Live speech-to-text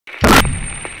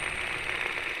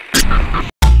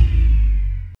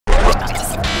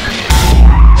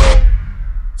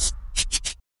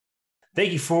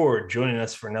Thank you for joining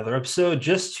us for another episode.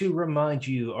 Just to remind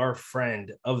you, our friend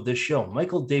of the show,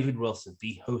 Michael David Wilson,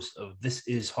 the host of This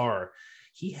Is Horror,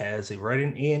 he has a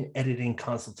writing and editing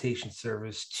consultation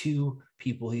service. Two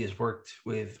people he has worked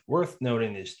with worth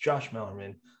noting is Josh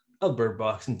Mellerman of Bird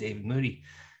Box and David Moody.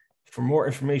 For more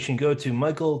information, go to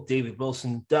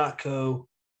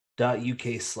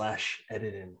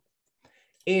michaeldavidwilson.co.uk/editing.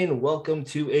 And welcome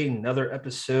to another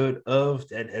episode of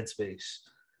Dead Headspace.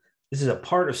 This is a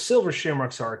part of Silver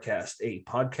Shamrock's Horrorcast, a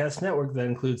podcast network that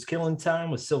includes Killing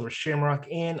Time with Silver Shamrock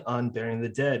and On Burying the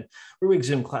Dead, where we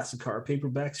exhume classic horror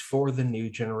paperbacks for the new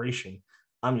generation.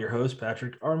 I'm your host,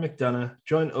 Patrick R. McDonough,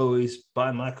 joined always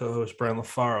by my co-host, Brennan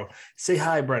LaFaro. Say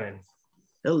hi, Brennan.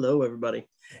 Hello, everybody.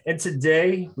 And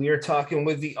today we are talking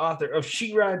with the author of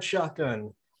She Ride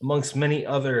Shotgun, amongst many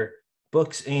other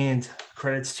books and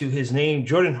credits to his name,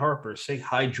 Jordan Harper. Say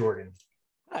hi, Jordan.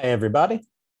 Hi, everybody.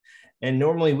 And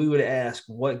normally we would ask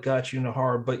what got you into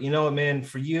horror, but you know what, man,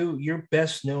 for you, you're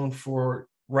best known for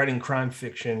writing crime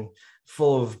fiction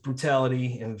full of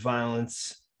brutality and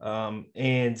violence.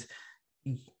 And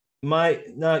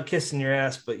not kissing your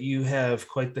ass, but you have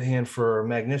quite the hand for a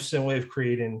magnificent way of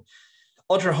creating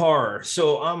ultra horror.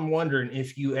 So I'm wondering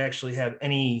if you actually have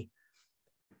any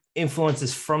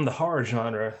influences from the horror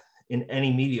genre in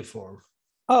any media form.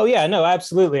 Oh, yeah, no,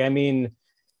 absolutely. I mean,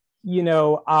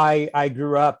 I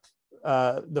grew up,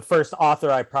 the first author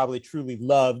I probably truly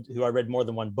loved, who I read more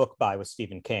than one book by, was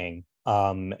Stephen King.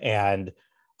 And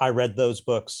I read those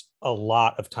books a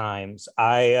lot of times.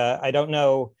 I don't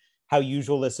know how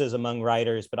usual this is among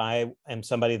writers, but I am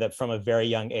somebody that from a very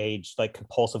young age, like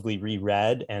compulsively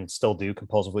reread and still do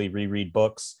compulsively reread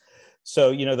books.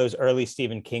 So, those early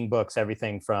Stephen King books,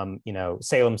 everything from,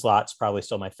 Salem's Lot's probably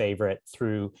still my favorite,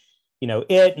 through,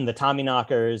 It and the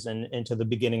Tommyknockers and into the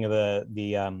beginning of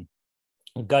the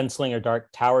Gunslinger Dark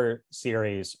Tower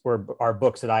series are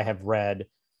books that I have read.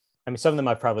 I mean, some of them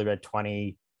I've probably read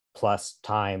 20 plus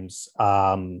times,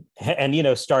 and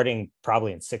starting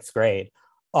probably in sixth grade.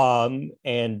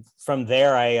 And from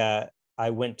there, I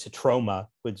went to Trauma,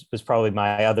 which was probably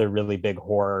my other really big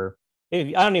horror. I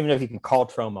don't even know if you can call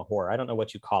Trauma horror. I don't know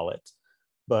what you call it,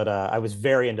 but I was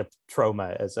very into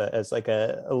Trauma as like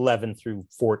a 11 through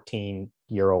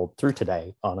 14-year-old through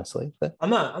today, honestly. But I'm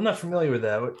not familiar with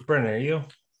that. Brennan, are you?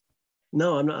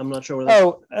 No, I'm not sure.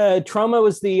 Trauma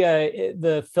was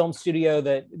the film studio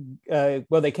that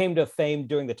they came to fame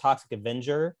doing the Toxic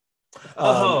Avenger.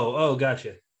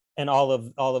 Gotcha. And all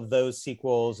of those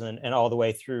sequels and all the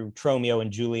way through Tromeo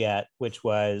and Juliet, which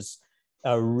was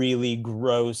a really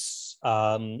gross,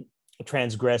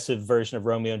 transgressive version of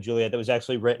Romeo and Juliet that was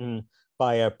actually written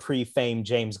by a pre-famed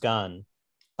James Gunn.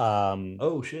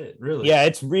 Oh shit, really? Yeah,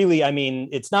 it's really, I mean,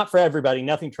 it's not for everybody.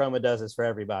 Nothing Trauma does is for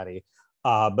everybody.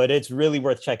 But it's really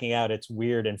worth checking out. It's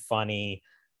weird and funny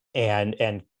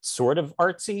and sort of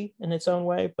artsy in its own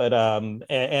way, but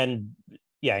and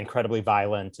yeah, incredibly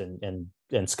violent and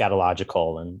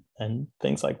scatological and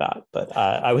things like that. But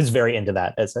I was very into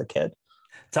that as a kid.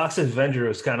 Toxic Avenger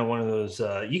was kind of one of those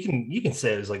you can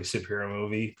say it was like a superhero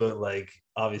movie, but like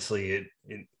obviously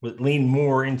it would lean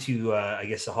more into I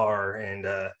guess the horror and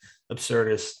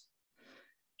absurdist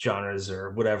genres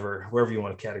or wherever you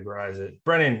want to categorize it.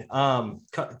 Brennan,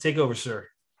 take over, sir.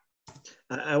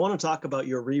 I want to talk about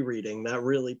your rereading. That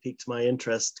really piqued my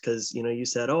interest because you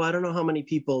said, "Oh, I don't know how many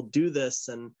people do this,"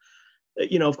 and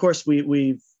of course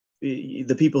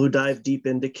the people who dive deep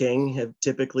into King have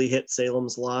typically hit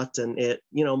Salem's Lot and it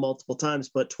multiple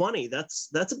times, but 20, that's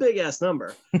a big ass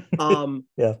number.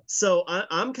 Yeah. So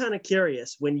I'm kind of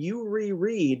curious, when you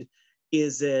reread,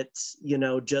 is it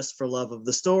just for love of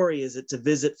the story? Is it to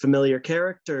visit familiar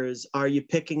characters? Are you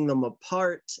picking them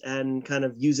apart and kind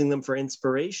of using them for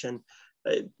inspiration?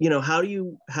 How do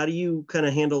you kind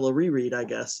of handle a reread, I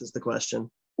guess, is the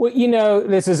question. Well,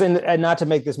 this is not to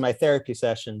make this my therapy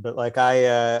session, but like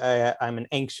I'm an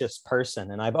anxious person,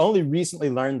 and I've only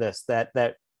recently learned this,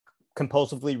 that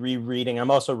compulsively rereading. I'm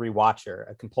also a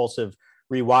rewatcher. A compulsive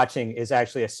rewatching is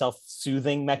actually a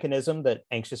self-soothing mechanism that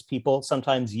anxious people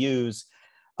sometimes use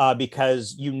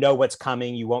because what's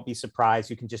coming. You won't be surprised.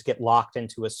 You can just get locked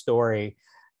into a story.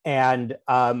 And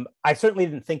I certainly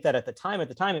didn't think that at the time. At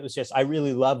the time, it was just, I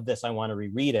really love this. I want to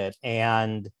reread it.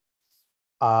 And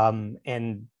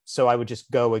so I would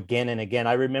just go again and again.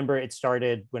 I remember it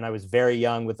started when I was very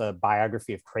young with a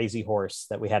biography of Crazy Horse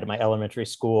that we had at my elementary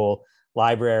school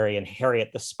library, and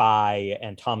Harriet the Spy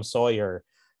and Tom Sawyer.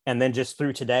 And then just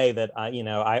through today that,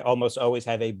 I almost always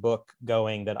have a book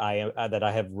going that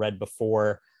I have read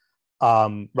before.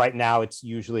 Right now, it's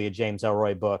usually a James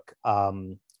Ellroy book.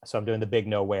 So I'm doing The Big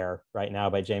Nowhere right now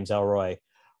by James Ellroy.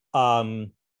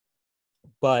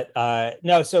 But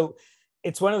no, so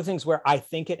it's one of the things where I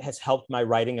think it has helped my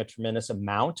writing a tremendous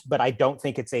amount, but I don't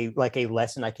think it's a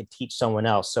lesson I could teach someone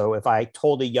else. So if I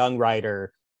told a young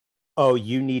writer, oh,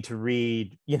 you need to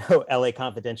read, LA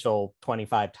Confidential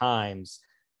 25 times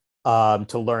to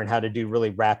learn how to do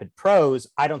really rapid prose,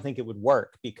 I don't think it would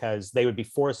work, because they would be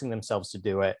forcing themselves to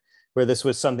do it, where this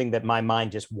was something that my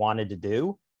mind just wanted to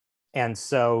do. And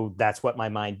so that's what my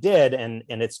mind did. And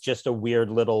it's just a weird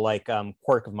little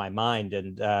quirk of my mind.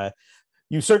 And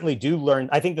you certainly do learn.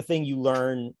 I think the thing you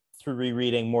learn through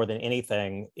rereading more than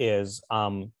anything is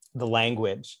the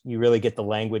language. You really get the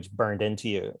language burned into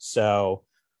you. So,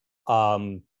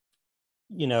 I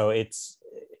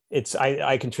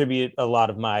contribute a lot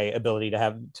of my ability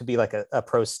to be like a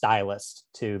prose stylist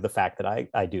to the fact that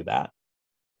I do that.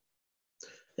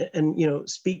 And,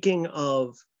 speaking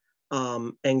of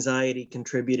anxiety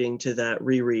contributing to that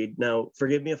reread. Now,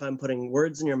 forgive me if I'm putting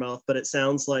words in your mouth, but it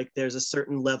sounds like there's a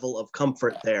certain level of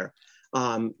comfort there.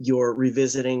 You're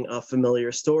revisiting a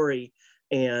familiar story,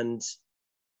 and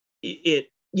it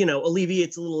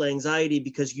alleviates a little anxiety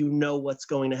because you know what's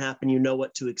going to happen, you know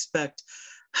what to expect.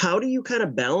 How do you kind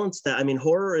of balance that? I mean,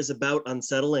 horror is about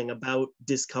unsettling, about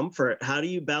discomfort. How do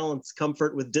you balance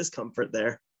comfort with discomfort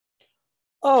there?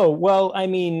 Oh, well, I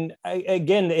mean,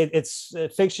 it's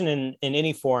fiction in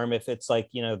any form. If it's like,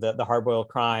 the hard-boiled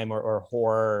crime or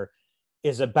horror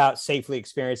is about safely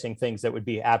experiencing things that would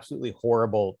be absolutely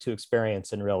horrible to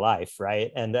experience in real life,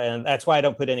 right? And that's why I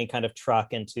don't put any kind of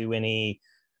truck into any,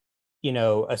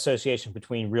 association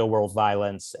between real world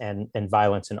violence and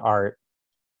violence in art,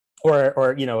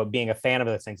 or being a fan of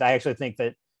those things. I actually think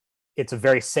that it's a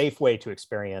very safe way to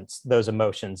experience those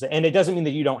emotions. And it doesn't mean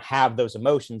that you don't have those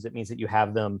emotions. It means that you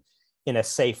have them in a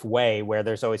safe way, where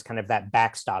there's always kind of that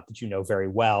backstop that very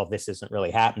well, this isn't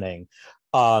really happening.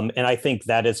 And I think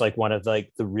that is like one of the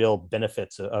real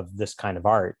benefits of this kind of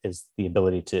art, is the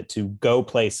ability to go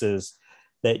places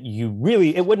that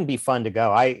it wouldn't be fun to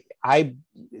go. I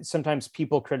sometimes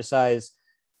people criticize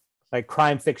like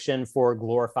crime fiction for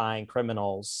glorifying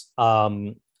criminals.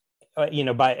 And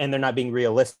they're not being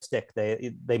realistic.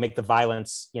 They make the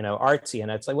violence, artsy,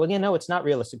 and it's like, well, it's not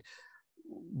realistic.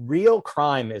 Real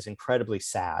crime is incredibly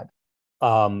sad.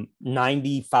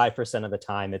 95% of the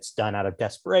time, it's done out of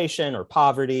desperation or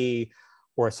poverty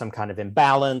or some kind of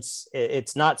imbalance.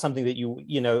 It's not something that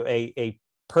a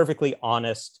perfectly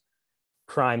honest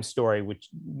crime story, which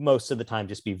most of the time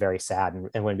just be very sad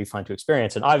and wouldn't be fun to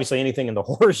experience. And obviously anything in the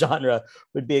horror genre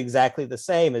would be exactly the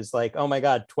same. As like, oh my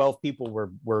God, 12 people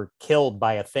were killed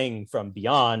by a thing from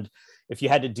beyond. If you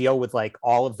had to deal with like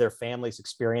all of their families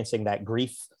experiencing that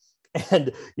grief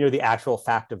and the actual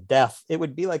fact of death, it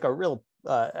would be like a real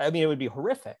it would be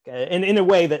horrific. And in a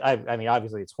way that I mean,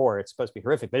 obviously it's horror, it's supposed to be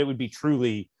horrific, but it would be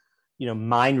truly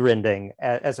mind-rending,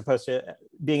 as opposed to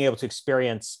being able to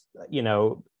experience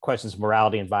questions of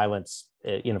morality and violence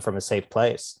from a safe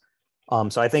place.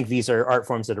 So I think these are art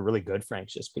forms that are really good for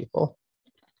anxious people.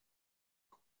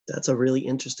 That's a really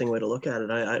interesting way to look at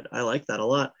it. I like that a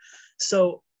lot.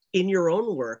 So in your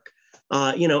own work,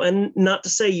 and not to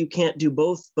say you can't do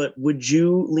both, but would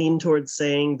you lean towards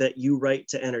saying that you write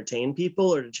to entertain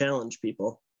people or to challenge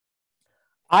people?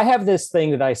 I have this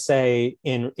thing that I say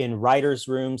in writers'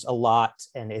 rooms a lot,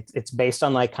 and it's based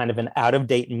on like kind of an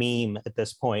out-of-date meme at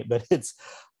this point, but it's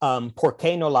 ¿Por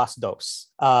qué no las dos?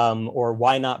 Or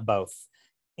why not both?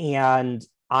 And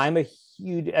I'm a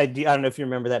huge, I don't know if you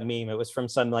remember that meme. It was from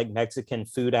some like Mexican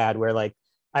food ad where like,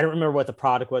 I don't remember what the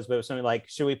product was, but it was something like,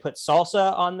 should we put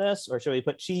salsa on this or should we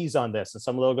put cheese on this? And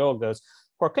some little girl goes,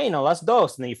 ¿Por qué no las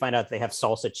dos? And then you find out they have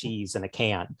salsa cheese in a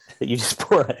can that you just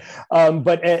pour it.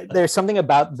 But there's something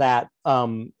about that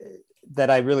that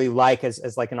I really like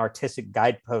as like an artistic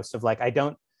guidepost of like, I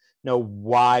don't know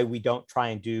why we don't try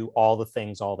and do all the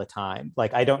things all the time.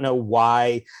 Like, I don't know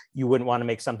why you wouldn't want to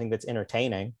make something that's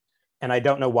entertaining. And I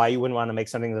don't know why you wouldn't want to make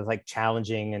something that's like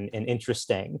challenging and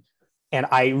interesting. And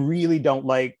I really don't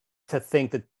like to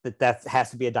think that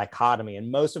has to be a dichotomy.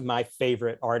 And most of my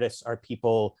favorite artists are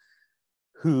people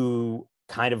who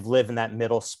kind of live in that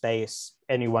middle space.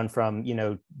 Anyone from,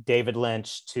 David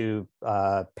Lynch to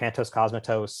Pantos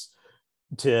Cosmatos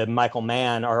to Michael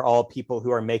Mann are all people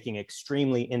who are making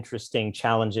extremely interesting,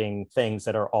 challenging things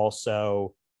that are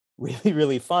also really,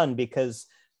 really fun. Because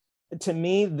to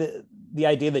me, the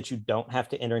idea that you don't have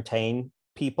to entertain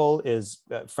people is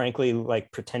frankly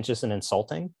like pretentious and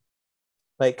insulting.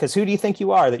 Like, because who do you think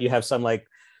you are that you have some like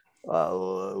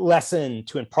lesson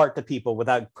to impart to people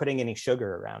without putting any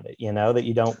sugar around it, that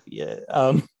you don't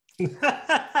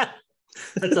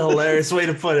That's a hilarious way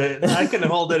to put it. I can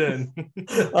hold it in.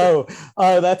 oh,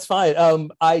 that's fine.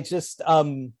 I just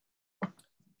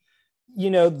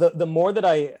the more that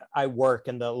I work,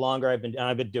 and the longer I've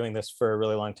been doing this for a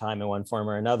really long time in one form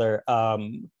or another,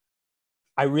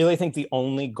 I really think the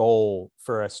only goal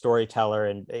for a storyteller,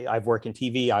 and I've worked in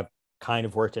TV, I've kind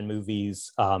of worked in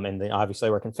movies, and then obviously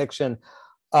I work in fiction,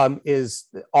 is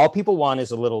all people want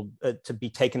is a little to be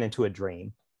taken into a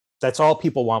dream. That's all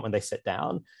people want when they sit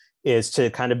down, is to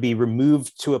kind of be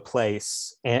removed to a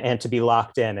place and to be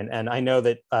locked in. And I know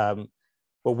that,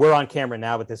 well, we're on camera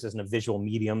now, but this isn't a visual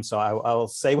medium, so I'll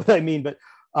say what I mean. But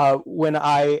when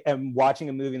I am watching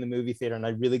a movie in the movie theater and I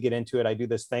really get into it, I do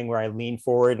this thing where I lean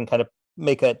forward and kind of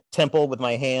make a temple with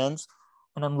my hands,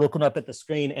 and I'm looking up at the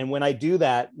screen. And when I do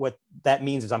that, what that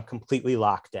means is I'm completely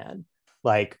locked in.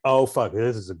 Like, oh, fuck,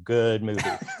 this is a good movie.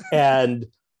 And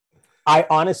I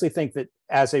honestly think that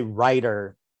as a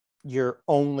writer, your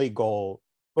only goal,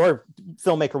 or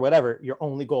filmmaker, whatever, your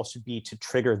only goal should be to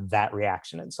trigger that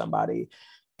reaction in somebody.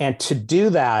 And to do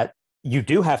that, you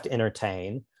do have to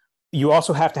entertain. You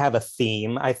also have to have a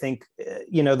theme. I think,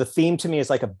 the theme to me is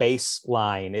like a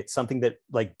baseline. It's something that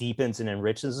like deepens and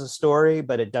enriches a story,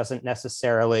 but it doesn't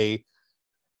necessarily,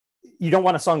 you don't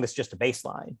want a song that's just a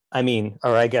baseline. I mean,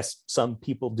 or I guess some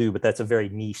people do, but that's a very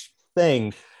niche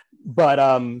thing. But,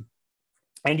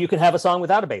 and you can have a song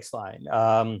without a baseline.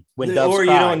 When Doves or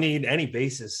Cry. You don't need any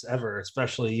basis ever,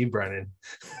 especially you, Brennan.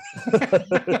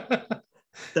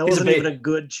 That wasn't even a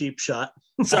good cheap shot.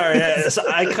 Sorry,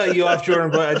 I cut you off,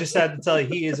 Jordan, but I just had to tell you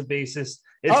he is a bassist.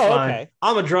 It's fine. Okay.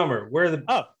 I'm a drummer. We're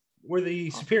the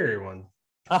superior one.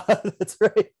 That's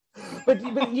right. But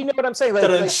you know what I'm saying?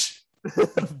 Like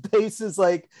bass is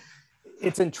like,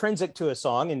 it's intrinsic to a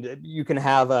song, and you can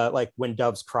have like When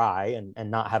Doves Cry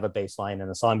and not have a bass line in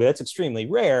a song, but that's extremely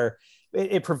rare.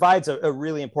 It provides a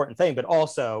really important thing, but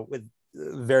also with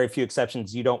very few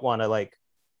exceptions, you don't want to like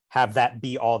have that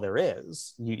be all there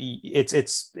is.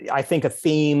 It's I think a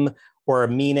theme or a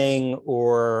meaning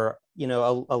or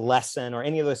a lesson or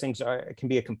any of those things can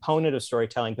be a component of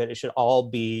storytelling, but it should all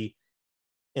be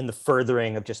in the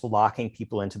furthering of just locking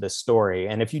people into this story.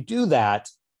 And if you do that,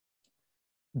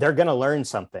 they're going to learn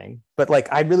something. But like,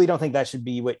 I really don't think that should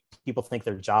be what people think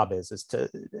their job is to,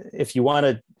 if you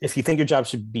think your job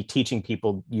should be teaching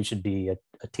people, you should be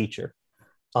a teacher.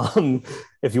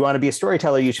 If you want to be a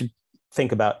storyteller, you should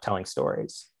think about telling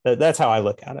stories. That's how I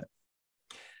look at it.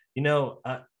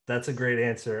 That's a great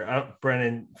answer.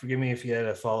 Brennan, forgive me if you had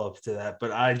a follow-up to that,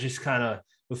 but I just kind of,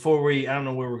 I don't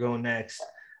know where we're going next.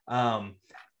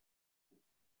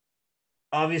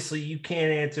 Obviously you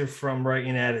can't answer from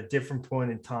writing at a different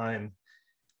point in time,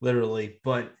 literally,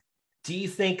 but do you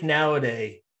think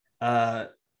nowadays, because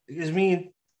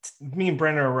me and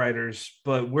Brennan are writers,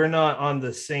 but we're not on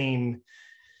the same,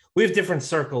 we have different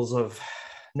circles of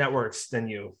networks than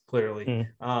you, clearly.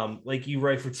 Like you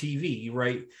write for TV, you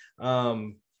write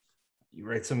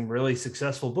some really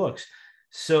successful books.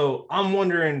 So I'm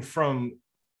wondering, from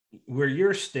where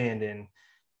you're standing,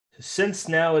 since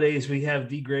nowadays we have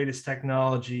the greatest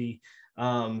technology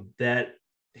that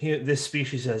this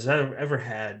species has ever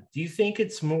had, do you think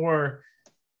it's more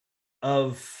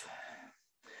of,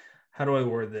 how do I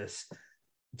word this?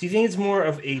 Do you think it's more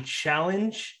of a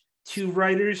challenge to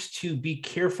writers to be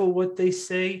careful what they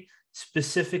say,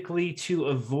 specifically to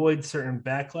avoid certain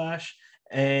backlash?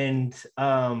 And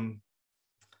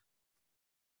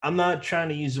I'm not trying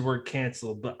to use the word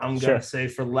cancel, but I'm going to say,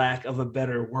 for lack of a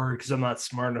better word, because I'm not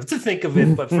smart enough to think of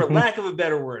it, but for lack of a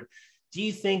better word, do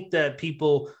you think that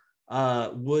people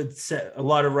would set, a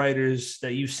lot of writers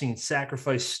that you've seen,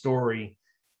 sacrifice story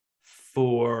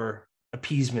for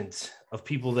appeasement of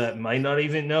people that might not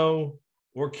even know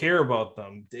or care about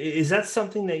them? Is that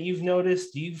something that you've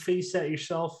noticed? Do you face that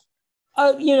yourself?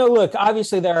 Look,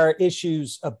 obviously there are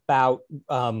issues about,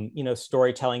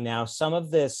 storytelling now. Some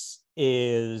of this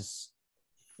is,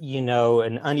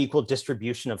 an unequal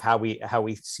distribution of how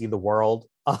we see the world.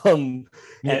 And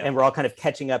we're all kind of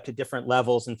catching up to different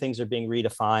levels, and things are being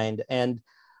redefined. And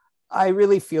I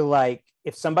really feel like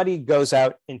if somebody goes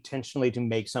out intentionally to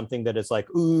make something that is like,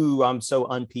 ooh, I'm so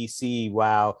un-PC,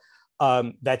 wow,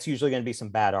 that's usually going to be some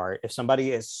bad art. If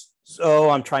somebody is,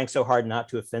 I'm trying so hard not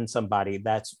to offend somebody,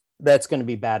 that's going to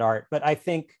be bad art. But I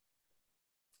think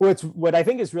what I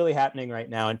think is really happening right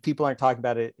now, and people aren't talking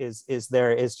about it, is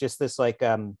there is just this like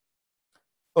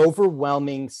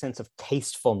overwhelming sense of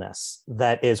tastefulness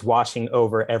that is washing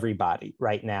over everybody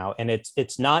right now. And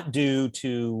it's not due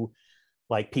to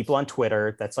like people on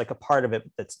Twitter. That's like a part of it.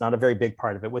 That's not a very big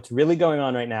part of it. What's really going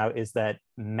on right now is that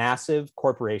massive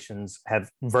corporations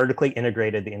have vertically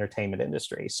integrated the entertainment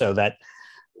industry so that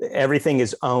everything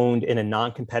is owned in a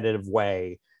non-competitive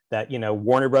way. that, you know,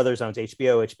 Warner Brothers owns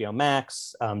HBO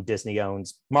Max, Disney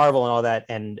owns Marvel and all that,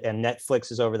 and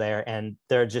Netflix is over there. And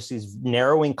there are just these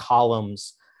narrowing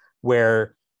columns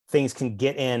where things can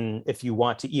get in if you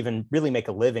want to even really make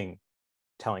a living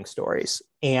telling stories.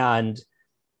 And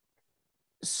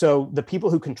so the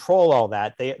people who control all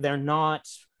that, they're not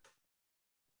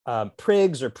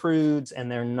prigs or prudes, and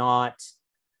they're not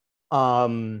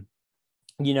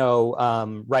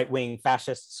right-wing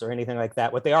fascists or anything like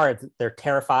that. What they are, they're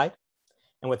terrified.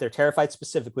 And what they're terrified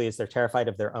specifically is they're terrified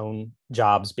of their own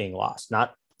jobs being lost,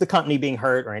 not the company being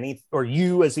hurt or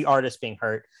you as the artist being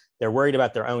hurt. They're worried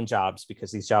about their own jobs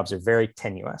because these jobs are very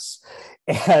tenuous.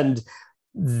 And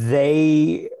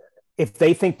if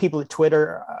they think people at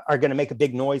Twitter are going to make a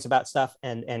big noise about stuff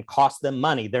and cost them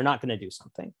money, they're not going to do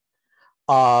something.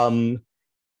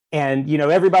 And, you know,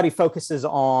 everybody focuses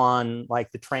on like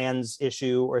the trans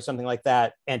issue or something like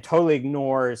that and totally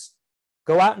ignores,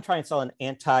 go out and try and sell an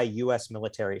anti-US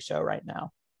military show right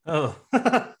now. Oh,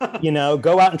 you know,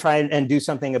 go out and try and do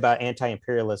something about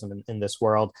anti-imperialism in this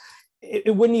world.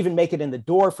 It wouldn't even make it in the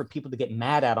door for people to get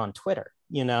mad at on Twitter,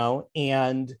 you know,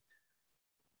 and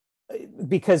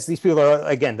because these people are,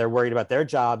 again, they're worried about their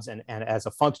jobs. And as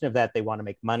a function of that, they want to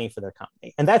make money for their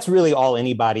company. And that's really all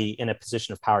anybody in a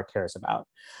position of power cares about.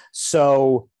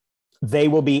 So they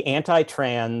will be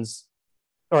anti-trans,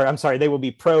 or I'm sorry, they will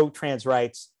be pro-trans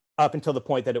rights up until the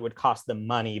point that it would cost them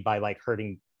money by like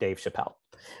hurting Dave Chappelle.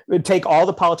 It would take all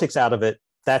the politics out of it.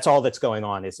 That's all that's going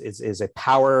on is a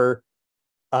power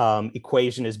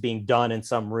equation is being done in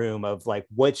some room of like,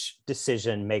 which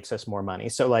decision makes us more money?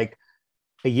 So like,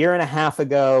 a year and a half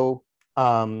ago,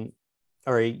 a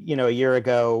year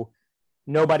ago,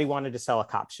 nobody wanted to sell a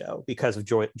cop show because of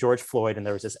George Floyd, and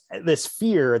there was this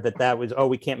fear that was, oh,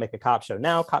 we can't make a cop show.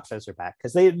 Now cop shows are back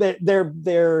because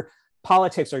their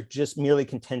politics are just merely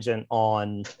contingent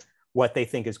on what they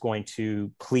think is going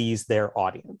to please their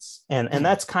audience, and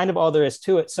that's kind of all there is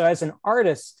to it. So as an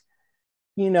artist,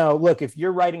 you know, look, if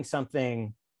you're writing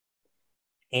something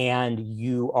and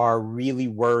you are really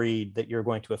worried that you're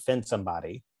going to offend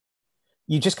somebody,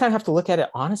 you just kind of have to look at it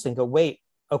honestly and go, wait,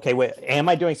 am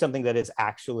I doing something that is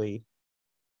actually,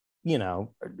 you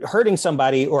know, hurting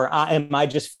somebody, or am I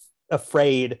just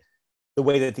afraid the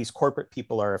way that these corporate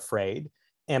people are afraid?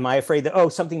 Am I afraid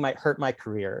that, something might hurt my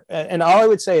career? And all I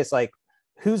would say is like,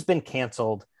 who's been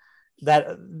canceled? That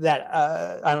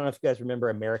I don't know if you guys remember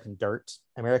American Dirt.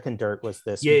 American Dirt was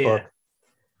this book.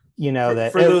 You know,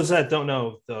 for those that don't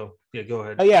know, though, yeah, go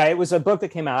ahead. Oh yeah, it was a book that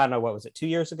came out. I don't know, what was it, 2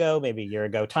 years ago, maybe a year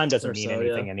ago. Time doesn't mean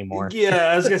anything anymore.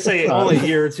 Yeah, I was gonna say only a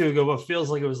year or two ago, but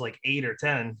feels like it was like 8 or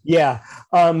 10. Yeah,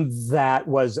 that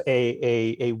was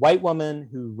a white woman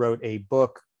who wrote a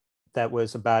book that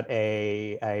was about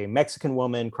a Mexican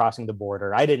woman crossing the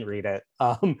border. I didn't read it,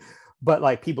 but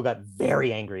like people got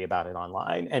very angry about it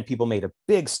online, and people made a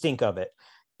big stink of it.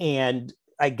 And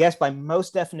I guess by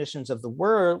most definitions of the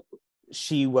word,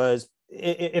 she was,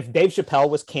 if Dave Chappelle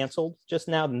was canceled just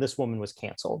now, then this woman was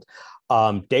canceled.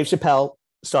 Dave Chappelle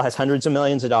still has hundreds of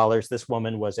millions of dollars. This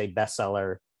woman was a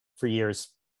bestseller for years,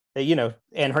 you know,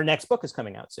 and her next book is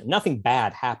coming out soon. Nothing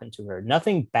bad happened to her.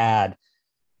 Nothing bad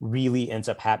really ends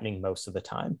up happening most of the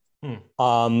time.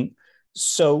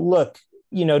 So look,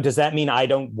 you know, does that mean I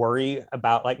don't worry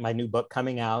about like my new book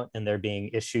coming out and there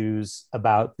being issues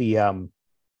about the,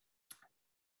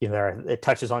 you know, it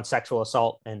touches on sexual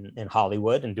assault in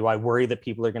Hollywood. And do I worry that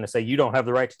people are going to say, you don't have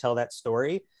the right to tell that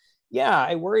story? Yeah,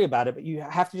 I worry about it, but you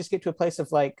have to just get to a place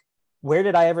of like, where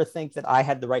did I ever think that I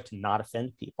had the right to not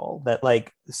offend people? That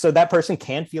like, so that person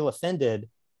can feel offended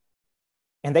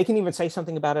and they can even say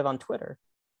something about it on Twitter.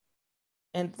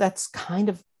 And that's kind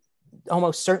of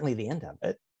almost certainly the end of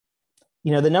it.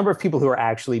 You know, the number of people who are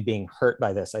actually being hurt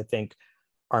by this, I think,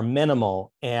 are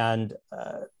minimal. And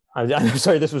I'm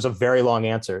sorry, this was a very long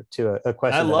answer to a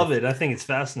question. I love it. I think it's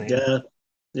fascinating.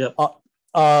 Yeah.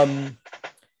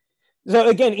 So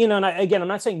again, you know, and I'm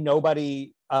not saying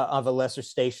nobody of a lesser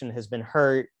station has been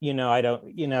hurt. You know, I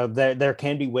don't, you know, there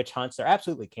can be witch hunts. There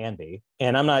absolutely can be.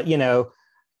 And I'm not, you know,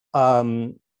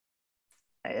 and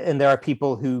there are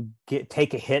people who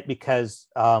take a hit because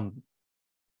of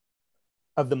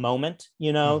the moment,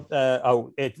 you know,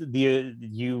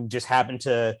 you just happen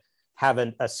to have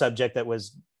a subject that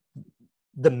was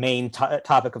the main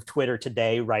topic of Twitter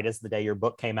today, right as the day your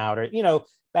book came out, or, you know,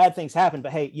 bad things happen.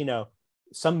 But hey, you know,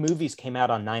 some movies came out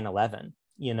on 9/11,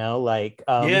 you know, like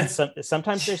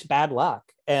sometimes there's bad luck.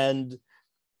 And,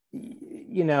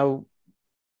 you know,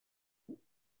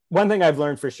 one thing I've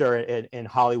learned for sure in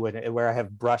Hollywood, where I have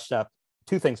brushed up,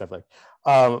 two things I've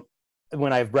learned.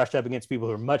 When I've brushed up against people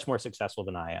who are much more successful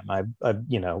than I am, I've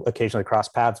you know, occasionally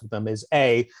crossed paths with them, is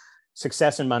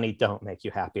success and money don't make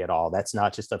you happy at all. That's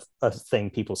not just a thing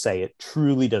people say. It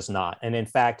truly does not. And in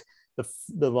fact,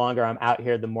 the longer I'm out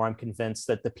here, the more I'm convinced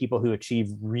that the people who achieve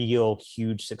real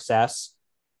huge success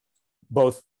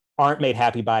both aren't made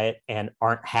happy by it and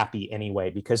aren't happy anyway,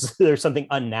 because there's something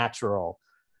unnatural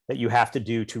that you have to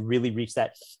do to really reach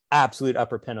that absolute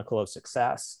upper pinnacle of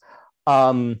success.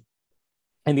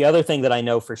 And the other thing that I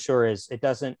know for sure is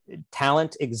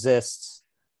talent exists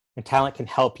and talent can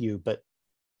help you, but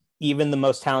even the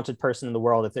most talented person in the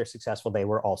world, if they're successful, they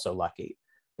were also lucky.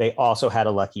 They also had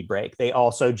a lucky break. They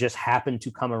also just happened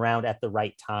to come around at the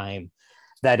right time.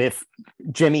 That if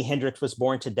Jimi Hendrix was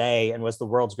born today and was the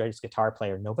world's greatest guitar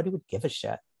player, nobody would give a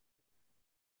shit.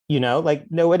 Like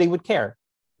nobody would care.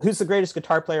 Who's the greatest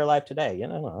guitar player alive today? I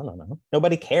don't know.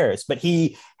 Nobody cares. But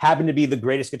he happened to be the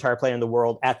greatest guitar player in the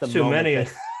world at the moment. Too many.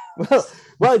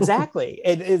 Well, exactly.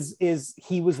 It is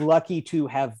he was lucky to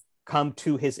have come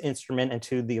to his instrument and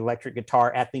to the electric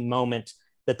guitar at the moment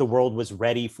that the world was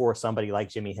ready for somebody like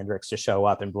Jimi Hendrix to show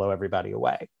up and blow everybody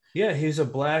away. Yeah, he was a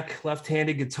black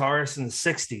left-handed guitarist in the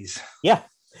 60s. Yeah.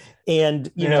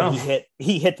 And he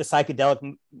hit the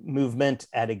psychedelic movement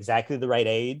at exactly the right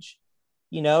age.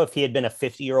 If he had been a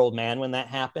 50-year-old man when that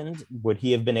happened, would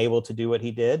he have been able to do what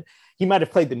he did? He might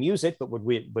have played the music, but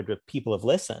would people have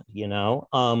listened,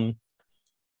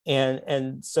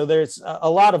 And so there's a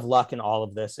lot of luck in all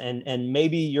of this, and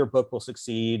maybe your book will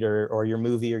succeed, or your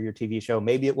movie or your TV show,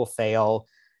 maybe it will fail,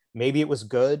 maybe it was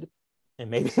good, and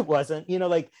maybe it wasn't.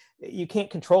 You can't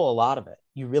control a lot of it.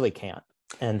 You really can't,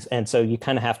 and so you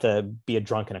kind of have to be a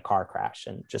drunk in a car crash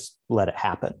and just let it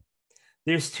happen.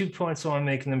 There's 2 points I want to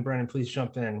make, and then Brennan, please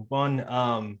jump in.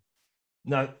 One,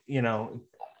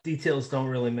 details don't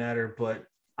really matter, but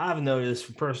I've noticed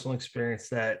from personal experience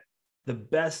that the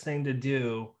best thing to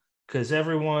do, because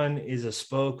everyone is a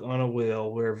spoke on a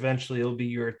wheel where eventually it'll be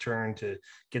your turn to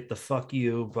get the fuck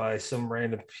you by some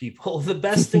random people. The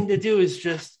best thing to do is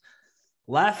just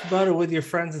laugh about it with your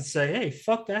friends and say, hey,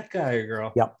 fuck that guy or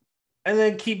girl. Yep. And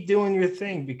then keep doing your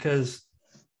thing, because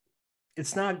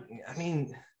it's not,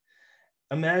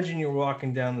 imagine you're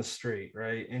walking down the street,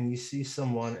 right? And you see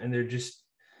someone and they're just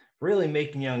really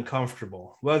making you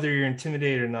uncomfortable. Whether you're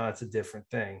intimidated or not, it's a different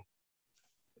thing.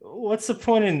 What's the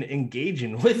point in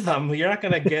engaging with them? You're not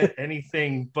going to get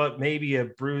anything but maybe a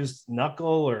bruised knuckle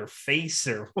or face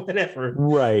or whatever.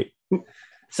 Right.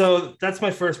 So that's my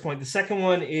first point. The second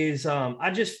one is I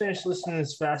just finished listening to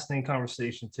this fascinating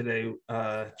conversation today.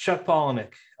 Chuck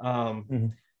Palahniuk,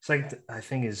 I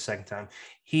think his second time.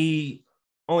 He,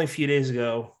 only a few days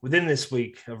ago, within this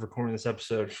week of recording this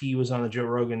episode, he was on the Joe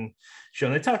Rogan show,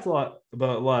 and they talked about a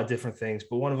lot of different things,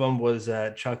 but one of them was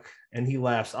Chuck, and he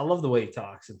laughs. I love the way he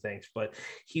talks and things, but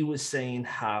he was saying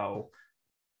how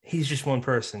he's just one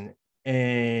person,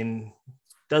 and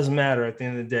doesn't matter at the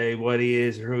end of the day what he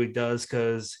is or who he does,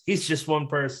 because he's just one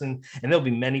person, and there'll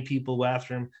be many people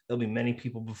after him. There'll be many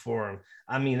people before him.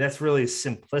 That's really a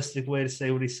simplistic way to say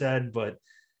what he said, but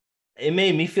it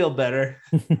made me feel better.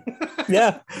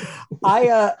 Yeah.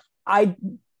 I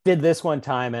did this one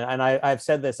time, and I've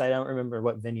said this, I don't remember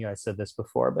what venue I said this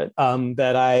before, but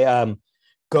that I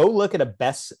go look at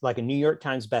a New York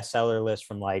Times bestseller list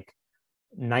from like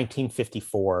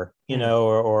 1954,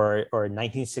 or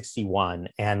 1961,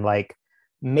 and like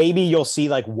maybe you'll see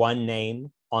like one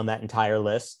name on that entire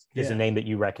list is a name that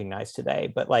you recognize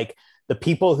today, but like the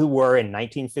people who were in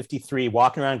 1953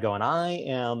 walking around going, I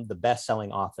am the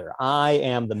best-selling author, I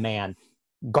am the man,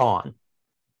 gone,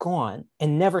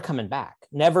 and never coming back,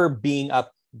 never being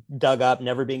dug up,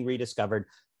 never being rediscovered,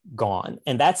 gone.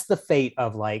 And that's the fate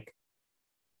of like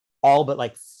all but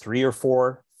like 3 or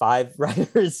 4, 5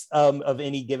 writers of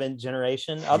any given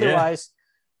generation. Otherwise,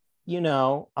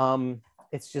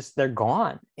 it's just, they're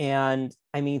gone. And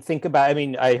think about,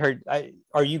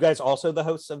 are you guys also the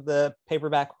hosts of the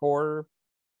Paperback Horror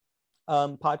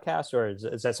podcast, or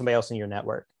is that somebody else in your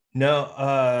network?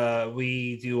 No,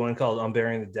 we do one called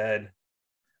Unburying the Dead.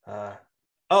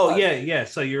 Yeah.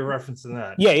 So you're referencing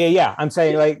that. Yeah. I'm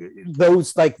saying like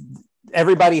those, like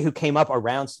everybody who came up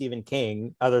around Stephen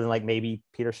King, other than like maybe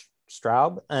Peter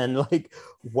Straub and like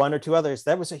 1 or 2 others,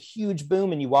 that was a huge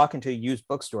boom. And you walk into a used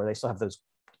bookstore, they still have those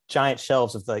giant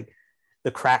shelves of like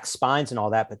the cracked spines and all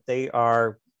that, but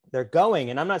they're going.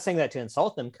 And I'm not saying that to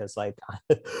insult them, because like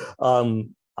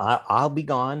I'll be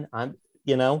gone.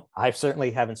 I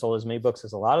certainly haven't sold as many books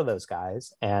as a lot of those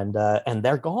guys, and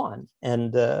they're gone,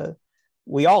 and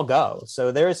we all go.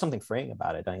 So there is something freeing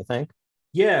about it, don't you think?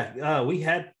 Yeah, we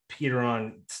had Peter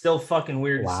on. Still fucking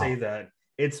weird to say that.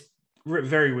 It's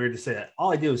very weird to say that.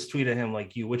 All I do is tweet at him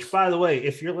like you, which, by the way,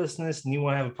 if you're listening to this and you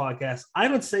want to have a podcast, I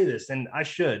don't say this, and I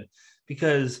should,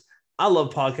 because I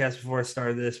love podcasts before I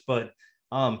started this, but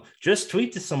just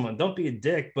tweet to someone. Don't be a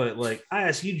dick. But like I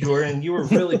asked you, Jordan, you were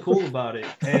really cool about it.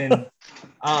 And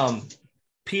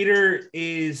Peter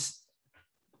is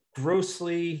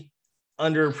grossly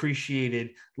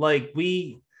underappreciated. Like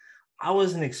I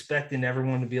wasn't expecting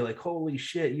everyone to be like, holy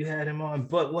shit, you had him on.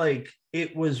 But like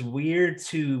it was weird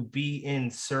to be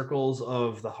in circles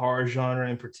of the horror genre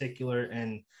in particular,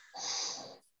 and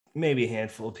maybe a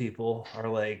handful of people are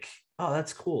like, oh,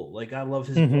 that's cool. Like I love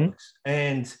his books.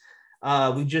 And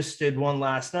we just did one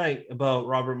last night about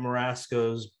Robert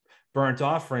Marasco's Burnt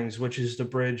Offerings, which is the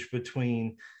bridge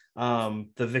between the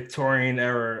Victorian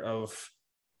era of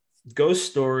ghost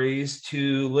stories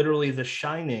to literally The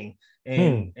Shining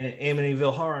and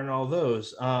Amityville Horror and all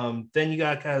those. Then you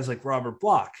got guys like Robert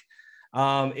Bloch.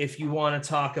 If you want to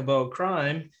talk about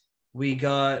crime, we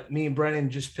got me and Brennan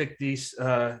just picked this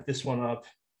one up.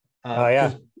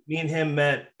 Me and him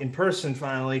met in person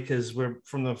finally because we're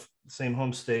from the same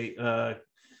home state a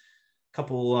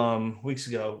couple weeks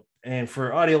ago. And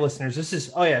for audio listeners, this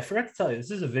is I forgot to tell you,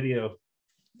 this is a video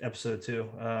episode too,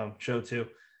 show too.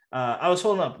 I was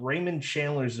holding up Raymond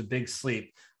Chandler's A Big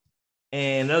Sleep,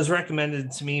 and that was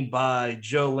recommended to me by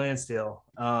Joe Lansdale,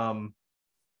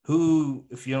 who,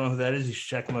 if you don't know who that is, you should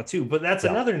check him out too. But that's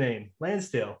another name,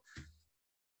 Lansdale.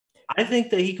 I think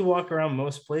that he could walk around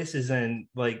most places, and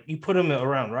like you put him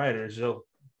around writers, they'll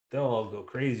all go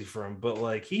crazy for him. But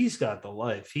like he's got the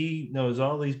life. He knows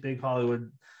all these big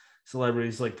Hollywood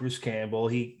celebrities like Bruce Campbell.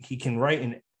 He can write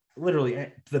in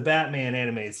literally the Batman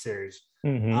animated series.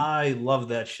 I love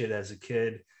that shit as a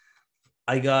kid.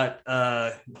 I got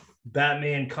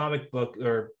Batman comic book,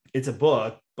 or it's a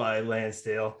book by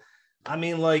Lansdale. I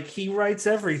mean, like he writes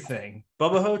everything.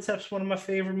 Bubba Hotep's one of my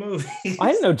favorite movies.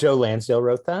 I didn't know Joe Lansdale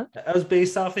wrote that. That was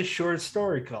based off his short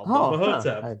story called Bubba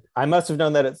Hotep. I must have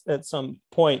known that at some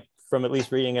point from at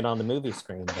least reading it on the movie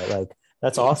screen. But like,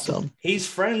 that's awesome. He's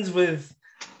friends with.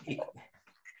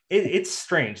 It's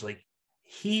strange. Like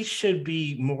he should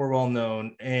be more well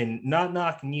known, and not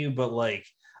knocking you, but like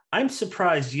I'm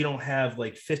surprised you don't have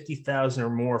like 50,000 or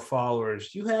more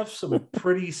followers. You have some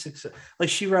pretty success. Like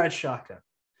She Rides Shotgun.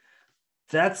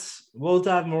 We'll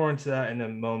dive more into that in a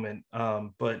moment.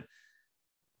 But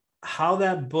how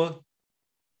that book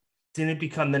didn't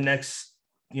become the next,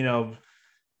 I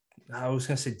was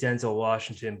going to say Denzel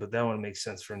Washington, but that one makes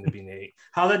sense for him to be Nate.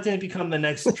 How that didn't become the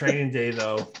next Training Day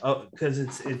though, because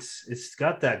it's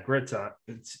got that grit to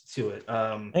it.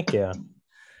 Thank you.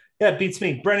 Yeah, it beats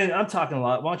me. Brennan, I'm talking a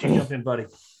lot. Why don't you jump in, buddy?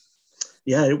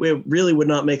 Yeah, it really would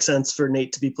not make sense for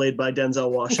Nate to be played by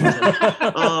Denzel Washington.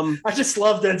 I just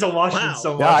love Denzel Washington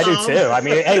so much. Yeah, I do too. I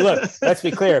mean, hey, look, let's be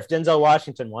clear. If Denzel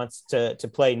Washington wants to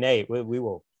play Nate, we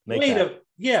will make that.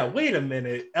 Wait a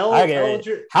minute.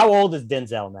 How old is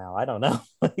Denzel now? I don't know.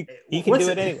 Like, he can do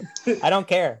it anyway. I don't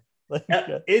care.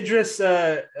 Idris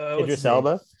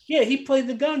Elba. Yeah, he played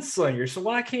the gunslinger. So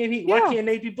why can't he? Why can't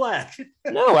Nate be black?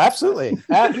 No, absolutely.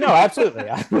 No, absolutely.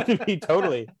 I would be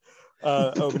totally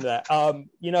open to that. I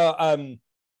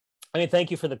mean, thank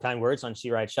you for the kind words on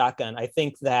She Rides Shotgun. I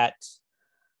think that,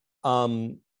 it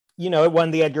won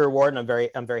the Edgar Award, and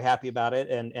I'm very happy about it.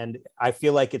 And I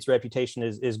feel like its reputation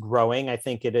is growing. I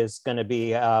think it is going to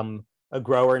be a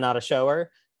grower, not a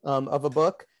shower, of a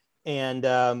book. And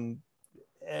I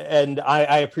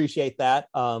appreciate that.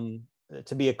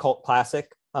 To be a cult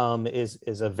classic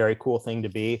is a very cool thing to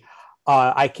be.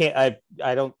 I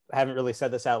haven't really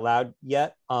said this out loud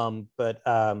yet, but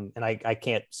I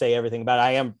can't say everything about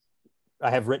it.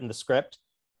 I have written the script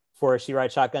for a She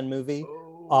Rides Shotgun movie.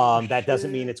 That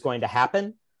doesn't mean it's going to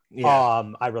happen.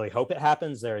 Yeah. I really hope it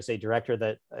happens. There is a director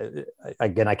that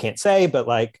again I can't say, but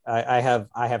like I have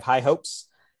high hopes,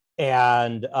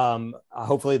 and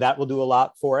hopefully that will do a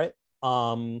lot for it.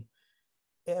 I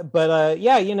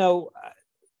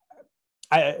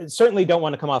certainly don't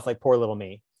want to come off like poor little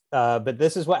me. But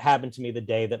this is what happened to me the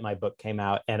day that my book came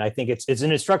out. And I think it's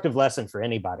an instructive lesson for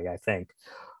anybody, I think.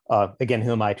 Again,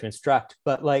 who am I to instruct?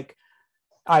 But like,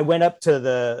 I went up to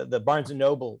the Barnes and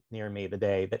Noble near me the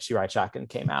day that She Rides Shotgun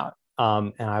came out.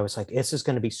 And I was like, this is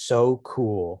going to be so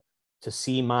cool to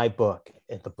see my book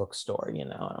at the bookstore,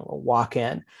 and I'll walk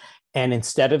in. And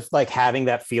instead of like having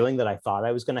that feeling that I thought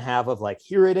I was going to have of like,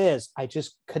 here it is, I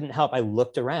just couldn't help. I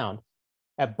looked around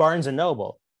at Barnes and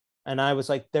Noble, and I was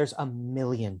like, there's a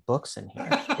million books in here.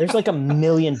 There's like a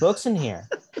million books in here.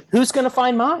 Who's going to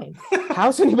find mine?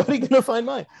 How's anybody going to find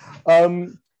mine?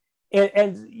 I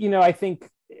think,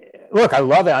 look, I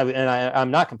love it.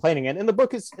 I'm not complaining. And the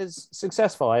book is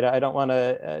successful. I don't want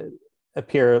to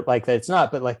appear like that it's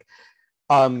not, but like,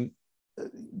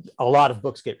 a lot of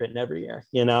books get written every year,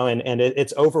 you know, and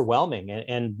it's overwhelming.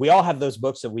 And we all have those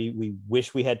books that we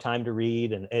wish we had time to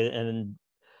read. And I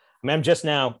mean, I'm just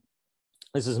now,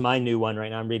 this is my new one right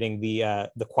now. I'm reading the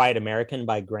Quiet American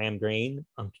by Graham Greene.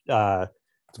 It's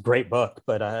a great book,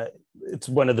 but it's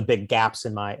one of the big gaps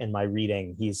in my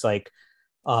reading. He's like,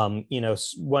 you know,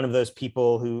 one of those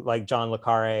people who, like John le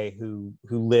Carre, who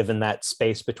live in that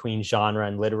space between genre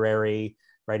and literary,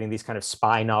 writing these kind of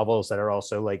spy novels that are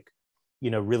also like, you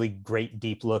know, really great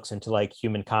deep looks into like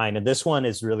humankind. And this one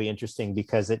is really interesting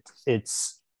because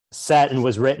it's set and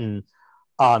was written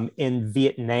in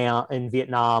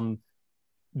Vietnam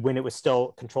when it was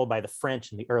still controlled by the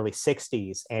French in the early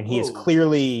 60s. And he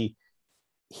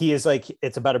is like,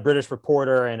 it's about a British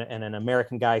reporter and an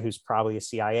American guy who's probably a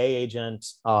CIA agent.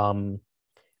 And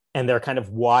they're kind of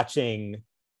watching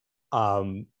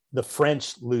the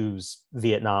French lose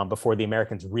Vietnam before the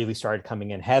Americans really started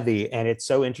coming in heavy. And it's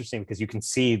so interesting because you can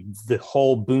see the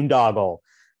whole boondoggle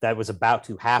that was about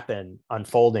to happen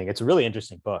unfolding. It's a really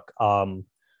interesting book.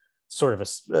 Sort of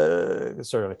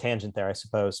a tangent there, I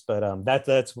suppose, but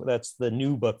that's the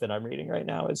new book that I'm reading right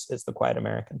now is The Quiet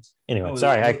Americans. Anyway,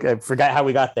 sorry, I forgot how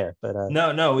we got there, but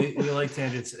no, we like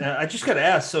tangents. I just got to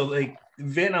ask, so like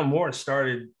Vietnam War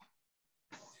started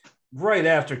right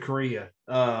after Korea.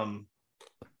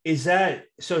 Is that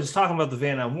so? It's talking about the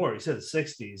Vietnam War. You said the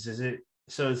 60s. Is it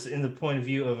so? It's in the point of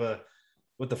view of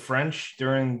with the French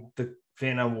during the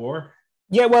Vietnam War.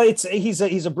 Yeah, well, he's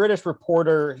a British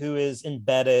reporter who is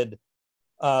embedded.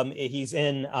 He's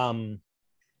in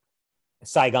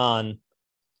Saigon,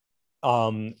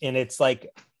 and it's like,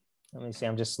 let me see.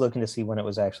 I'm just looking to see when it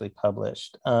was actually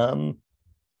published. Oh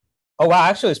wow,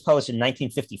 actually, it was published in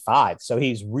 1955. So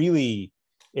he's really,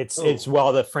 it's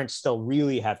while the French still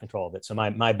really have control of it. So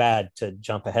my bad to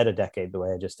jump ahead a decade the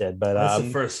way I just did. But that's the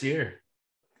first year.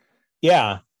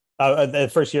 Yeah. The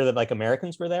first year that like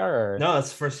Americans were there, or no, that's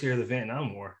the first year of the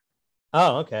Vietnam War.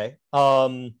 Oh, okay.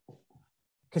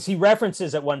 Because he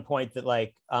references at one point that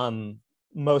like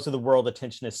most of the world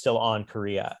attention is still on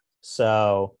Korea,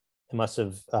 so it must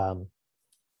have. There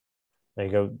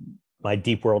you go, my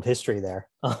deep world history there.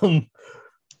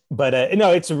 But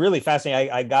no, it's really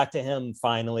fascinating. I got to him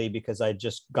finally because I'd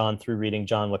just gone through reading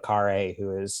John le Carre,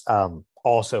 who is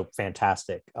also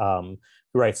fantastic.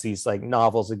 Who writes these like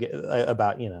novels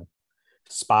about, you know,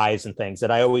 spies and things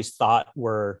that I always thought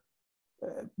were,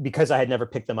 because I had never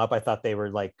picked them up, I thought they were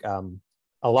like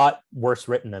a lot worse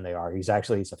written than they are. He's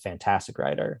a fantastic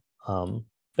writer.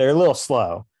 They're a little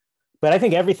slow, but I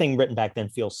think everything written back then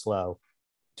feels slow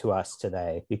to us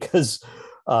today because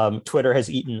Twitter has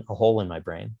eaten a hole in my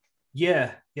brain.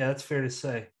 Yeah, that's fair to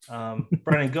say.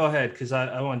 Brennan, go ahead, because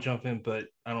I want to jump in, but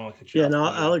I don't want to cut you off. Yeah, no,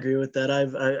 I'll agree with that. I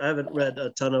haven't read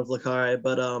a ton of le Carre,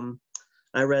 but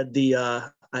I read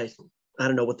the I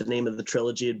don't know what the name of the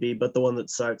trilogy would be, but the one that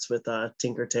starts with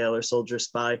Tinker Tailor Soldier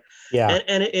Spy. Yeah,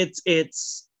 and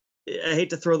it's I hate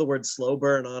to throw the word slow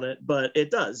burn on it, but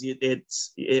it does.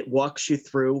 It walks you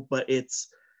through, but it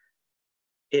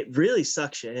really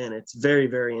sucks you in. It's very,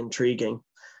 very intriguing.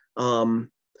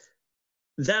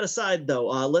 That aside, though,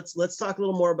 let's talk a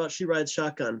little more about She Rides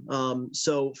Shotgun.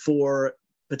 So for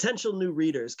potential new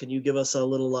readers, can you give us a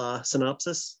little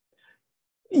synopsis?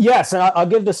 Yes, and I'll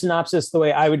give the synopsis the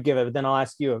way I would give it, but then I'll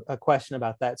ask you a question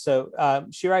about that. So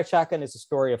She Rides Shotgun is a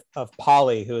story of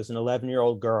Polly, who is an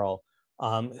 11-year-old girl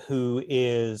who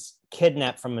is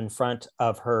kidnapped from in front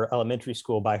of her elementary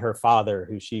school by her father,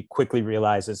 who she quickly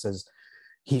realizes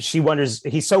she wonders,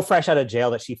 he's so fresh out of jail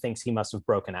that she thinks he must have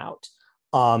broken out.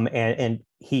 And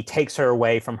he takes her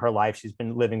away from her life. She's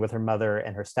been living with her mother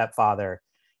and her stepfather,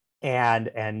 and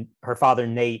her father,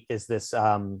 Nate, is this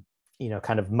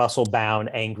kind of muscle-bound,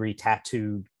 angry,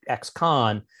 tattooed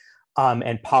ex-con.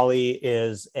 And Polly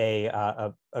is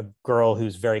a girl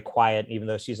who's very quiet. Even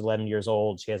though she's 11 years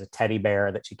old, she has a teddy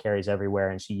bear that she carries everywhere,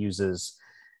 and she uses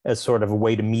as sort of a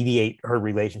way to mediate her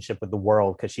relationship with the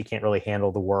world because she can't really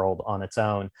handle the world on its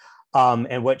own.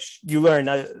 And what you learn,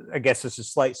 I guess this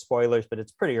is slight spoilers, but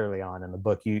it's pretty early on in the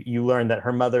book. You learn that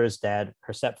her mother is dead,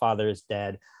 her stepfather is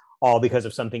dead, all because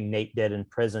of something Nate did in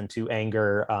prison to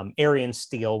anger Aryan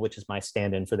Steel, which is my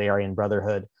stand-in for the Aryan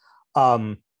Brotherhood.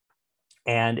 And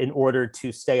in order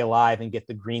to stay alive and get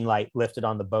the green light lifted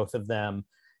on the both of them,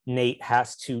 Nate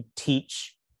has to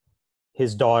teach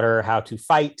his daughter how to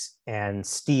fight and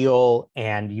steal.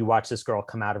 And you watch this girl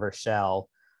come out of her shell.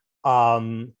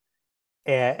 And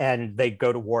they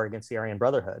go to war against the Aryan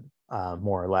Brotherhood,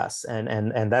 more or less.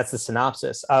 And that's the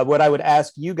synopsis. What I would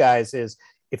ask you guys is,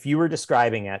 if you were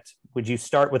describing it, would you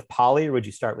start with Polly or would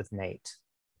you start with Nate?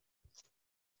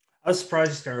 I was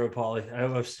surprised you started with Polly.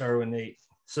 I've started with Nate.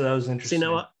 So that was interesting. See,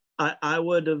 now I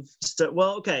would have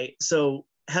well, okay, so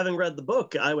having read the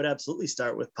book, I would absolutely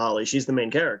start with Polly. She's the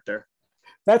main character.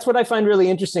 That's what I find really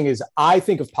interesting is I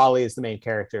think of Polly as the main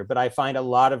character, but I find a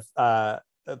lot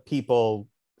of people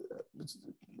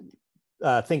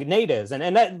think Nate is.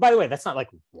 And that, by the way, that's not like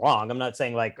wrong. I'm not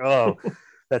saying like, oh,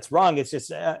 that's wrong. It's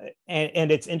just, and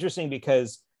it's interesting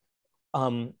because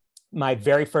my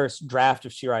very first draft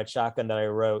of She Rides Shotgun that I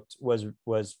wrote was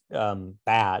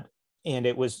bad. And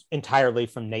it was entirely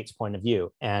from Nate's point of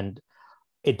view. And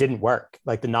it didn't work.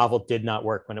 Like the novel did not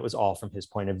work when it was all from his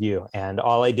point of view. And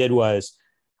all I did was,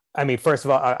 I mean, first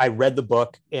of all, I read the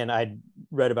book and I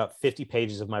read about 50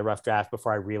 pages of my rough draft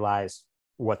before I realized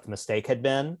what the mistake had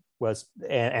been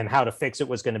and how to fix it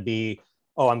was going to be,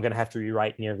 oh, I'm going to have to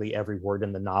rewrite nearly every word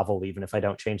in the novel, even if I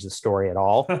don't change the story at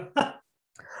all.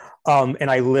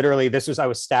 And I literally, I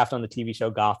was staffed on the TV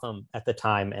show Gotham at the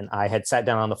time. And I had sat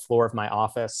down on the floor of my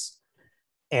office.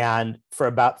 And for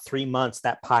about 3 months,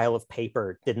 that pile of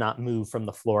paper did not move from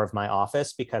the floor of my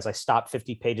office because I stopped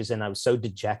 50 pages in. I was so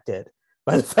dejected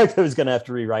by the fact I was going to have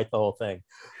to rewrite the whole thing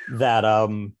that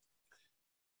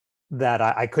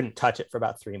I couldn't touch it for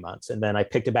about 3 months. And then I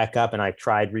picked it back up and I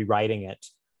tried rewriting it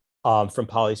from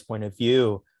Polly's point of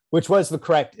view, which was the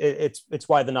correct, it's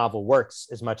why the novel works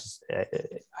as much as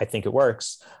I think it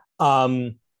works.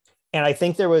 And I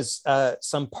think there was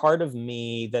some part of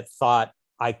me that thought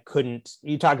I couldn't,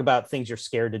 you talk about things you're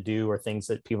scared to do or things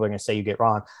that people are going to say you get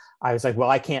wrong. I was like, well,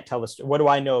 I can't tell this. What do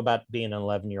I know about being an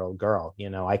 11-year-old girl?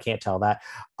 You know, I can't tell that.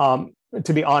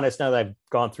 To be honest, now that I've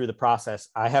gone through the process,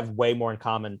 I have way more in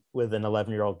common with an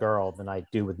 11-year-old girl than I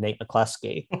do with Nate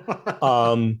McCluskey.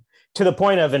 To the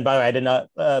point of, and by the way, I did not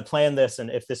plan this.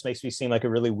 And if this makes me seem like a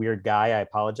really weird guy, I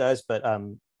apologize. But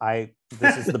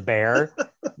this is the bear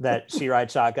that She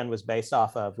Rides Shotgun was based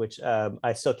off of, which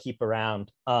I still keep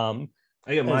around.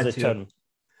 I got mine too. Totem.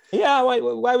 Yeah,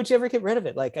 why would you ever get rid of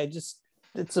it? Like,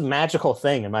 it's a magical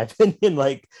thing, in my opinion.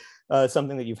 Like,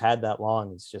 something that you've had that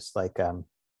long is just like,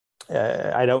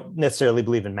 I don't necessarily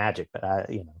believe in magic, but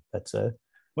that's a.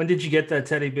 When did you get that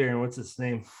teddy bear, and what's its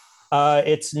name?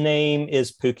 Its name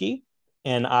is Pookie,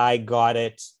 and I got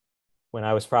it when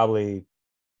I was probably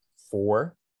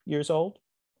 4 years old.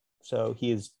 So he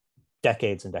is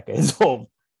decades and decades old.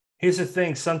 Here's the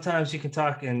thing. Sometimes you can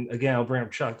talk, and again, I'll bring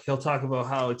up Chuck. He'll talk about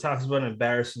how he talks about an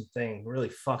embarrassing thing, really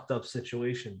fucked up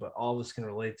situation, but all of us can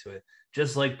relate to it.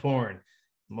 Just like porn.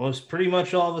 Pretty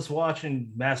much all of us watch and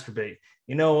masturbate.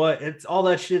 You know what? It's all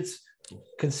that shit's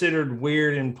considered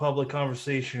weird in public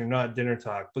conversation or not dinner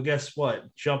talk. But guess what?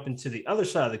 Jump into the other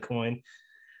side of the coin.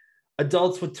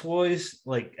 Adults with toys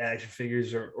like action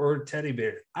figures or teddy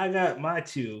bear. I got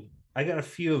a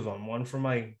few of them. One for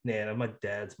my Nana, my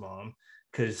dad's mom,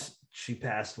 because she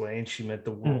passed away and she meant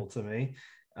the world to me.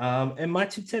 And my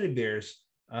 2 teddy bears,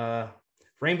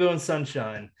 Rainbow and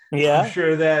Sunshine. Yeah. I'm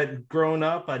sure that growing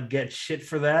up, I'd get shit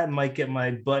for that. Might get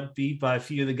my butt beat by a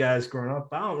few of the guys growing up.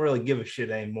 I don't really give a shit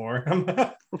anymore.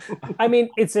 I mean,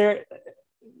 is there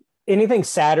anything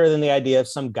sadder than the idea of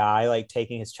some guy like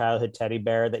taking his childhood teddy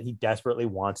bear that he desperately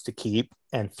wants to keep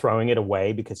and throwing it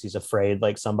away because he's afraid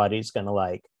like somebody's going to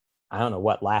like, I don't know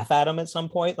what, laugh at him at some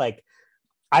point? Like,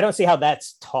 I don't see how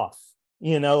that's tough.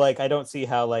 Like, I don't see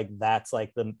how like that's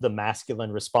like the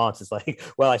masculine response is like,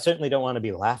 well, I certainly don't want to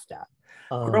be laughed at.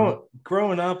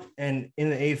 Growing up and in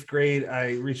the 8th grade,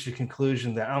 I reached a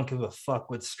conclusion that I don't give a fuck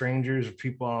with strangers or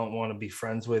people I don't want to be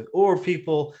friends with, or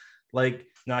people like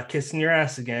not kissing your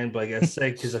ass again, but I guess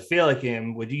say, because I feel like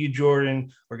him with you,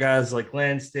 Jordan, or guys like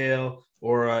Lansdale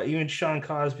or even Sean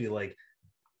Cosby. Like,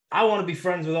 I want to be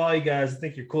friends with all you guys. I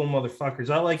think you're cool motherfuckers.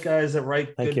 I like guys that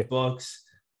write good books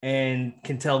and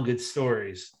can tell good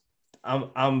stories.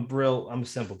 I'm a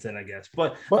simpleton, I guess.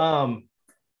 But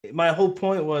my whole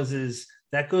point is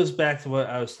that goes back to what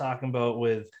I was talking about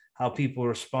with how people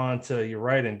respond to your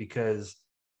writing, because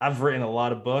I've written a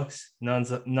lot of books, none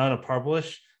are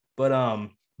published, but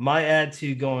my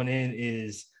attitude going in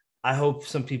is I hope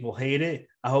some people hate it.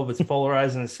 I hope it's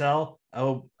polarizing as hell. I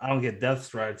hope I don't get death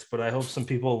threats, but I hope some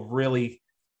people really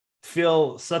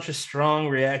feel such a strong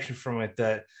reaction from it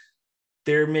that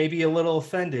they're maybe a little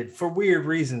offended for weird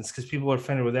reasons, because people are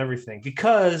offended with everything,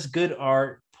 because good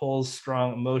art pulls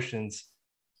strong emotions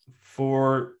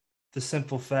for the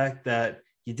simple fact that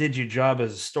you did your job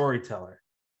as a storyteller.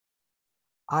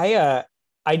 I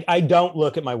don't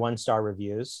look at my 1-star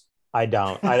reviews. I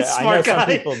don't. I know some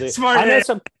people do. I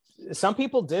know some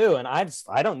people do, and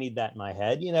I don't need that in my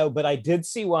head, but I did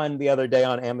see one the other day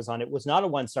on Amazon. It was not a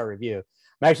 1-star review.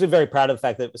 I'm actually very proud of the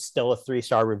fact that it was still a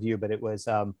 3-star review, but it was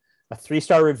a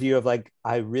 3-star review of like,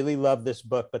 I really love this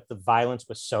book, but the violence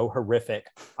was so horrific.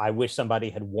 I wish somebody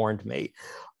had warned me.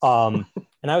 And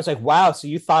I was like, wow, so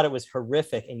you thought it was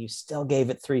horrific and you still gave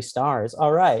it 3 stars.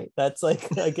 All right. That's like,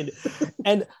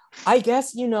 and I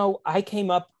guess, you know, I came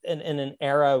up in an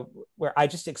era where I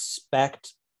just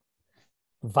expect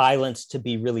violence to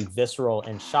be really visceral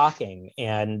and shocking.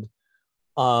 And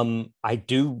I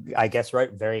do, I guess,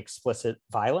 write very explicit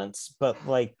violence, but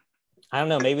like, I don't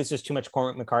know, maybe it's just too much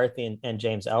Cormac McCarthy and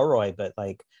James Ellroy, but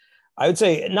like, I would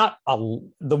say not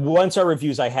the 1-star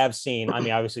reviews I have seen. I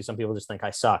mean, obviously some people just think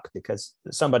I suck because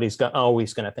somebody's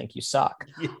always going to think you suck.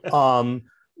 Yeah.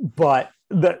 But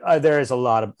there is a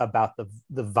lot about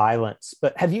the violence.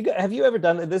 But have you ever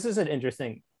done, this is an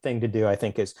interesting thing to do, I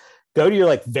think, is go to your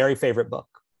like very favorite book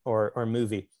or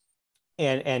movie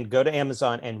and go to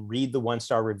Amazon and read the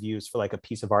 1-star reviews for like a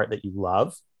piece of art that you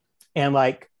love. And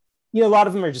like, you know, a lot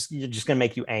of them are just, you're just going to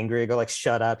make you angry. Go like,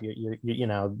 shut up.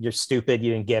 You're stupid.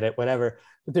 You didn't get it, whatever.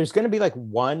 But there's going to be like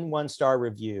 1-star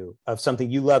review of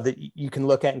something you love that you can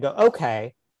look at and go,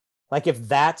 okay, like if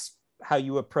that's how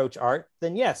you approach art,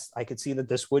 then yes, I could see that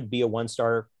this would be a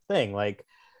 1-star thing. Like,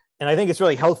 and I think it's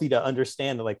really healthy to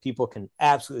understand that like people can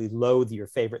absolutely loathe your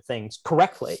favorite things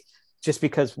correctly, just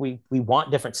because we want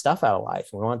different stuff out of life.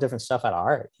 We want different stuff out of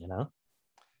art, you know?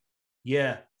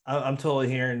 Yeah. I'm totally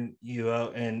hearing you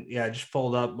out. And yeah, I just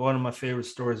pulled up one of my favorite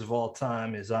stories of all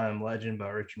time is I Am Legend by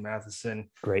Richard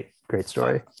Matheson. Great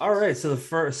story. All right. So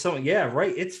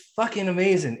right. It's fucking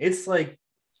amazing. It's like,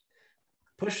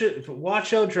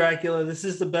 watch out, Dracula. This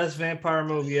is the best vampire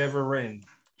movie ever written.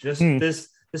 Just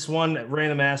this one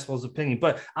random asshole's opinion.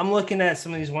 But I'm looking at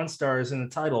some of these 1-stars in the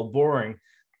title, boring.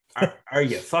 Are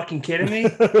you fucking kidding me?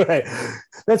 Right.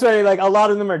 That's right. Like a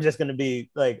lot of them are just going to be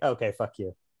like, okay, fuck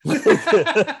you.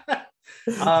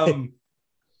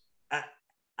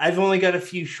 I've only got a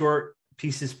few short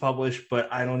pieces published,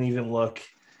 but I don't even look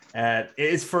at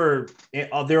it's for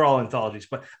they're all anthologies,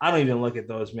 but I don't even look at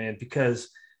those, man,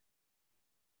 because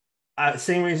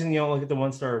same reason you don't look at the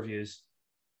 1-star reviews.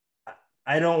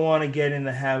 I don't want to get in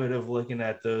the habit of looking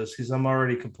at those because I'm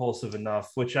already compulsive enough,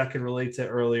 which I could relate to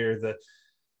earlier, the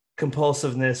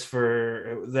compulsiveness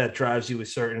that drives you with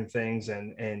certain things,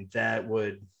 and that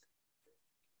would,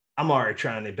 I'm already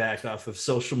trying to back off of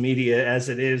social media as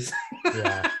it is.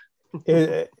 Yeah,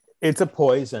 it's a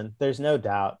poison. There's no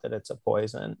doubt that it's a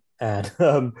poison. And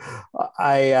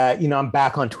I'm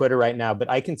back on Twitter right now, but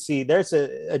I can see there's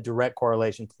a direct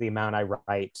correlation to the amount I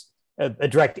write, a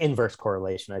direct inverse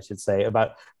correlation, I should say,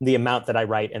 about the amount that I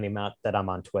write and the amount that I'm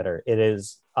on Twitter. It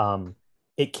is,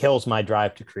 it kills my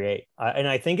drive to create. And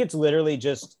I think it's literally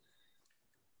just,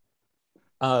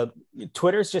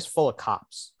 Twitter's just full of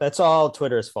cops. That's all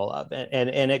Twitter is full of.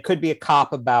 And it could be a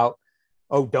cop about,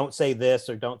 oh, don't say this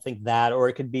or don't think that, or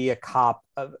it could be a cop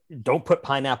of, don't put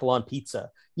pineapple on pizza,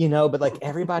 you know, but like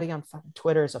everybody on fucking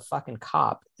Twitter is a fucking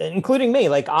cop, including me.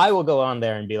 Like I will go on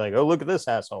there and be like, oh, look at this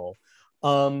asshole.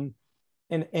 And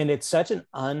it's such an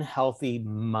unhealthy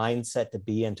mindset to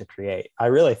be in to create. I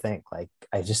really think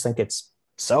I just think it's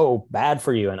so bad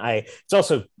for you. And it's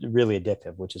also really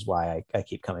addictive, which is why I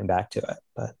keep coming back to it.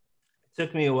 But it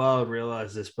took me a while to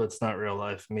realize this, but it's not real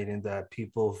life, meaning that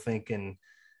people think in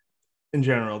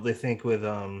general, they think with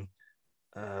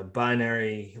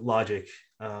binary logic.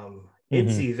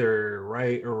 It's either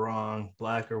right or wrong,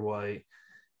 black or white.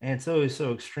 And it's always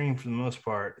so extreme for the most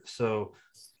part. So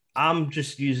I'm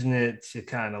just using it to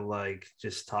kind of like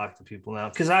just talk to people now.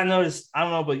 Because I noticed, I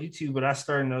don't know about YouTube, but I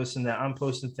started noticing that I'm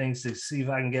posting things to see if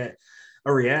I can get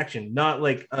a reaction, not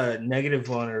like a negative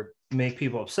one or make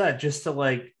people upset, just to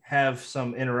like have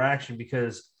some interaction,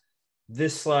 because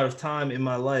this slot of time in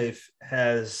my life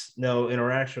has no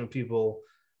interaction with people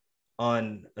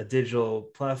on a digital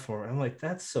platform. I'm like,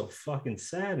 that's so fucking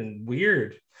sad and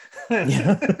weird.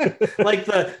 Like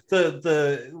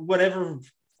the whatever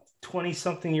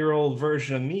 20-something-year-old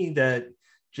version of me that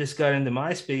just got into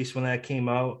MySpace when that came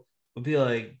out would be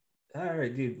like, all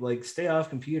right, dude, like stay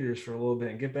off computers for a little bit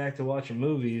and get back to watching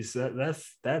movies.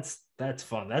 That's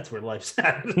fun. That's where life's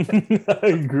at. I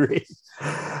agree.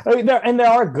 I mean, there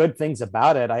are good things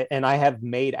about it. I have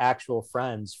made actual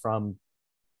friends from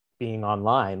being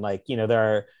online. Like, you know,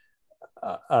 there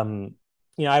are, I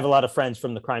have a lot of friends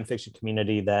from the crime fiction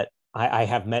community that I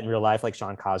have met in real life, like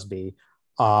Sean Cosby.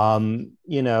 A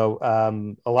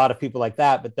lot of people like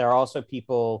that, but there are also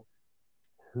people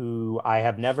who I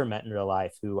have never met in real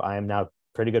life who I am now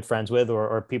pretty good friends with,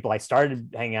 or people I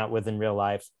started hanging out with in real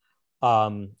life.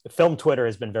 Film Twitter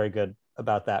has been very good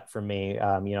about that for me.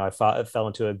 I fell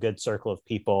into a good circle of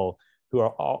people who are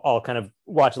all kind of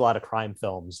watch a lot of crime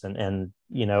films, and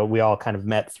we all kind of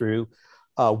met through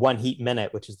One Heat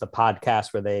Minute, which is the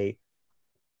podcast where they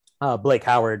Blake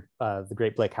Howard, the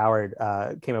great Blake Howard,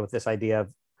 came up with this idea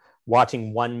of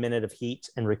watching 1 minute of Heat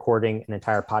and recording an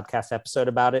entire podcast episode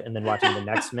about it, and then watching the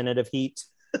next minute of Heat.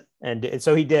 And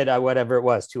so he did whatever it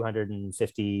was,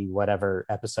 250 whatever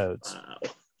episodes.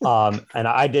 Wow. And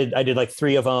I did like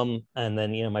 3 of them, and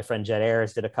then my friend Jed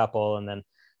Ayers did a couple, and then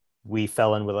we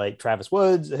fell in with like Travis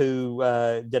Woods, who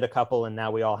did a couple, and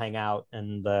now we all hang out,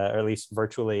 and or at least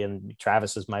virtually. And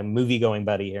Travis is my movie going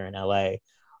buddy here in LA.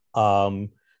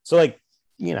 So like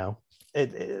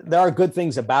there are good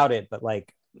things about it, but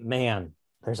like, man,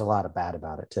 there's a lot of bad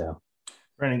about it too.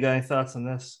 Brandon, got any thoughts on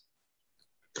this?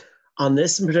 On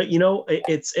this,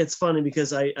 it's funny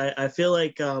because I feel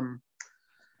like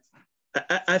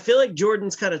I feel like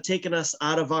Jordan's kind of taken us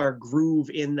out of our groove,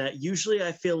 in that usually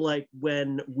I feel like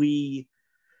when we're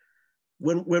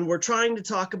trying to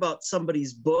talk about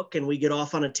somebody's book and we get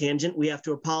off on a tangent, we have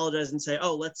to apologize and say,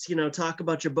 oh, let's talk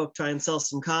about your book, try and sell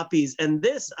some copies. And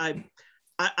this, I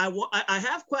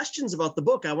have questions about the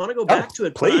book. I want to go back to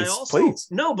it. Please.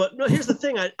 No, here's the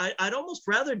thing. I'd almost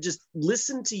rather just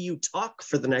listen to you talk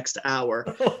for the next hour.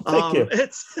 Thank you.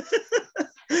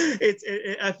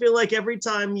 I feel like every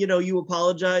time, you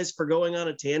apologize for going on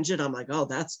a tangent, I'm like, oh,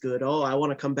 that's good. Oh, I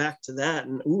want to come back to that.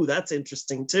 And ooh, that's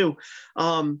interesting too.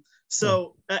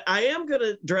 So I am going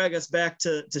to drag us back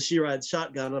to She Rides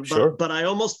Shotgun, but I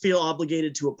almost feel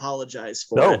obligated to apologize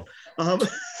for it.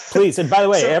 Please. And by the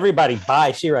way, everybody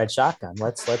buy She Rides Shotgun.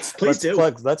 Let's plug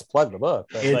the book.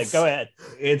 Go ahead.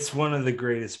 It's one of the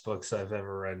greatest books I've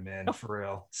ever read, man. For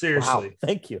real. Seriously. Wow,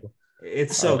 thank you.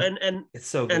 It's so it's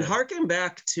so good. And harking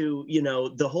back to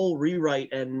the whole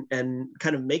rewrite and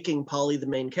kind of making Polly the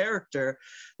main character,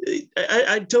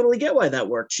 I totally get why that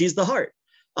worked. She's the heart.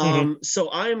 So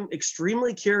I'm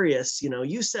extremely curious.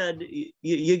 You said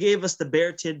you gave us the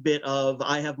bare tidbit of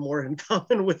I have more in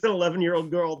common with an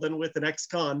 11-year-old girl than with an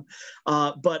ex-con,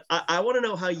 but I want to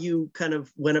know how you kind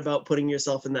of went about putting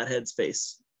yourself in that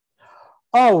headspace.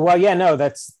 Oh, well, yeah, no,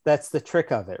 that's the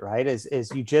trick of it, right?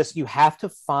 Is you have to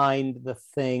find the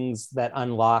things that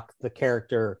unlock the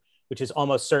character, which is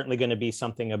almost certainly going to be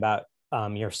something about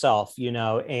yourself,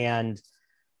 and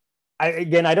I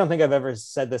don't think I've ever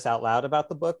said this out loud about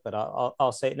the book, but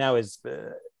I'll say it now. It's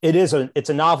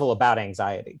a novel about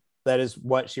anxiety. That is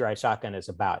what She Rides Shotgun is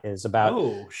about. It is about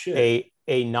a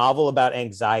novel about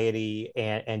anxiety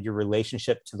and your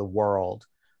relationship to the world.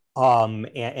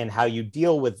 And how you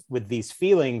deal with these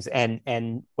feelings,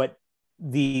 and what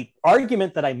the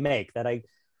argument that I make, that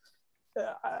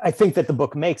I think that the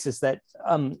book makes, is that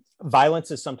violence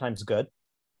is sometimes good,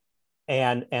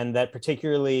 and that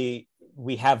particularly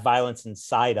we have violence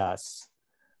inside us.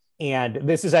 And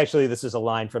this is a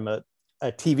line from a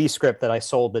TV script that I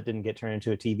sold that didn't get turned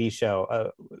into a TV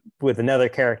show with another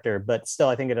character, but still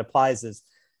I think it applies. Is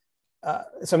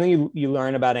something you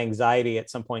learn about anxiety at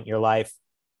some point in your life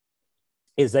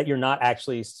is that you're not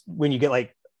actually, when you get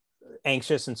like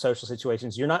anxious in social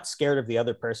situations, you're not scared of the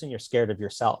other person, you're scared of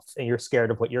yourself, and you're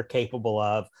scared of what you're capable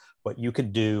of, what you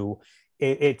could do.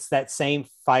 It's that same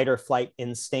fight or flight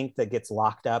instinct that gets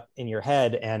locked up in your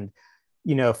head. And,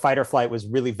 fight or flight was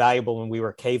really valuable when we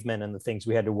were cavemen, and the things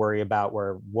we had to worry about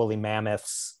were woolly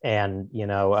mammoths and,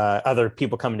 other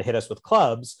people coming to hit us with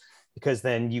clubs, because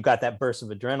then you got that burst of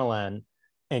adrenaline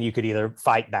and you could either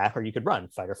fight back or you could run,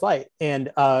 fight or flight.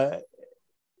 And,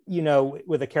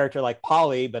 with a character like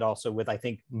Polly, but also with, I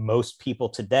think, most people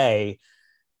today,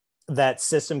 that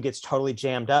system gets totally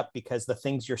jammed up because the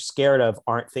things you're scared of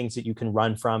aren't things that you can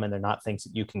run from, and they're not things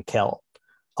that you can kill.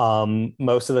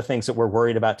 Most of the things that we're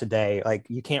worried about today, like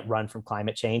you can't run from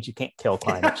climate change, you can't kill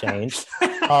climate change.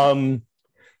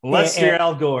 Unless you're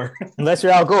Al Gore. Unless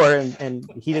you're Al Gore, and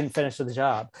he didn't finish the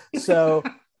job. So,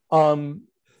 a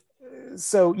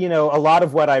lot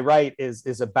of what I write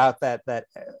is about that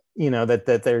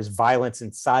there's violence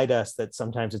inside us, that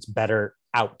sometimes it's better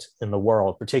out in the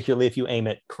world, particularly if you aim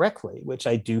it correctly, which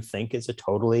I do think is a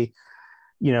totally,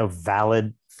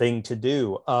 valid thing to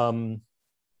do.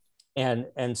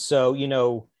 And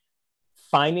so,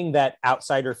 finding that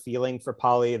outsider feeling for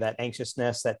Polly, that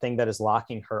anxiousness, that thing that is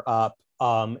locking her up.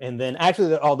 And then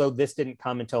actually, although this didn't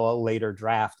come until a later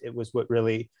draft, it was what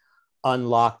really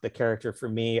unlocked the character for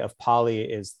me of Polly,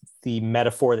 is the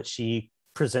metaphor that she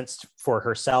presents for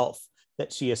herself,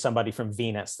 that she is somebody from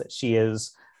Venus, that she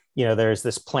is, there's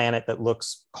this planet that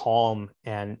looks calm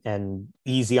and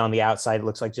easy on the outside. It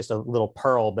looks like just a little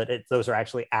pearl, but those are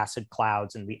actually acid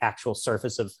clouds, and the actual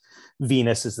surface of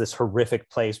Venus is this horrific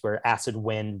place where acid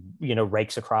wind,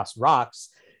 rakes across rocks.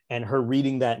 And her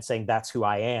reading that and saying, that's who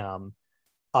I am.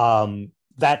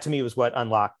 That to me was what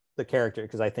unlocked the character,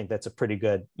 because I think that's a pretty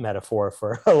good metaphor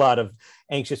for a lot of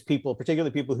anxious people,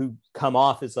 particularly people who come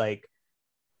off as like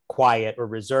quiet or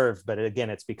reserved, but again,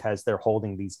 it's because they're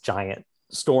holding these giant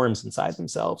storms inside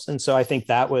themselves. And so I think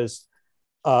that was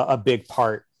a big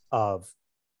part of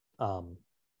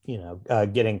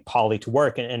getting Polly to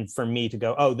work, and for me to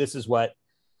go, oh, this is what,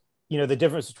 the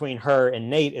difference between her and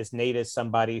Nate is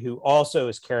somebody who also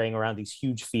is carrying around these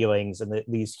huge feelings and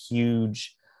these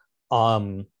huge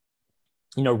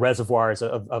reservoirs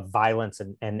of violence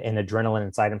and adrenaline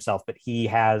inside himself, but he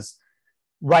has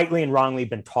rightly and wrongly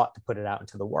been taught to put it out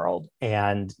into the world.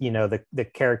 And the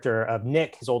character of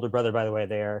Nick, his older brother, by the way,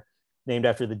 they're named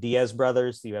after the Diaz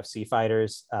brothers, the UFC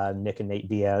fighters, Nick and Nate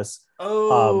Diaz.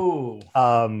 I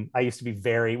used to be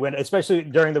especially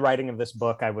during the writing of this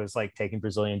book, I was like taking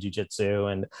Brazilian jiu-jitsu,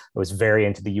 and I was very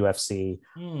into the UFC.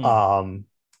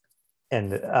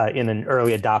 And in an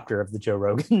early adopter of the Joe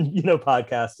Rogan,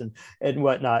 podcast and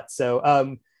whatnot.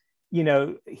 So,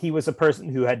 he was a person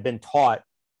who had been taught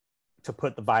to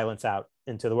put the violence out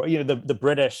into the world. The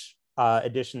British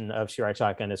edition of She Rides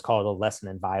Shotgun is called A Lesson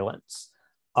in Violence,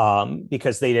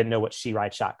 because they didn't know what She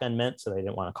Rides Shotgun meant, so they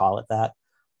didn't want to call it that.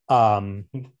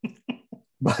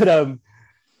 But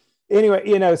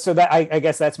anyway, so that I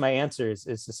guess that's my answer is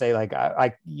to say,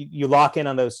 like, you lock in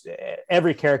on those.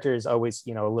 Every character is always,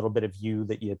 a little bit of you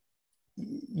that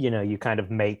you kind of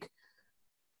make.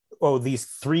 Oh, these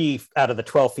 3 out of the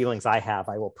 12 feelings I have,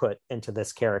 I will put into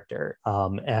this character,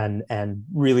 and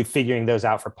really figuring those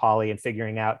out for Polly, and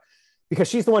figuring out, because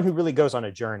she's the one who really goes on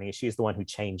a journey. She's the one who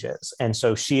changes, and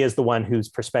so she is the one whose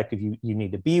perspective you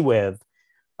need to be with.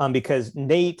 Because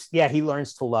Nate, he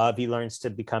learns to love, he learns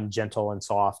to become gentle and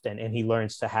soft, and he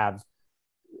learns to have,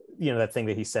 that thing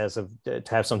that he says of to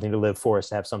have something to live for is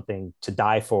to have something to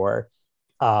die for.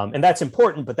 And that's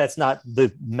important, but that's not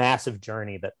the massive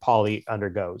journey that Polly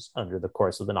undergoes under the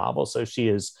course of the novel. So she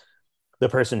is the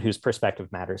person whose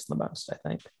perspective matters the most, I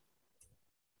think.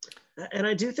 And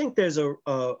I do think there's a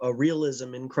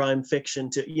realism in crime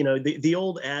fiction to, the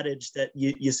old adage that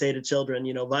you say to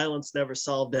children, violence never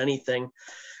solved anything.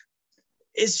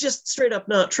 It's just straight up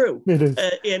not true. It is.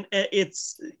 And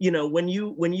it's, when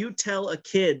you tell a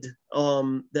kid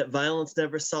that violence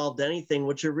never solved anything,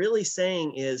 what you're really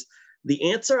saying is,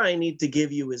 the answer I need to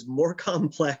give you is more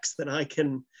complex than I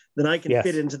can Yes.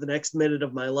 fit into the next minute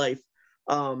of my life.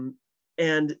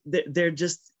 And they're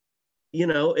just,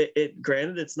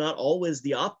 granted, it's not always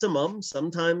the optimum.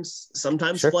 Sometimes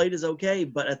Sure. flight is okay,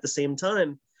 but at the same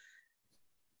time,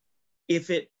 if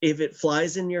it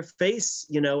flies in your face,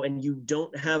 and you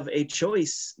don't have a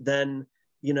choice, then,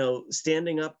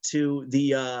 standing up to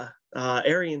the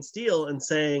Aryan Steel and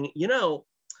saying,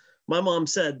 my mom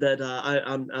said that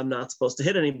I'm not supposed to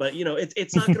hit anybody.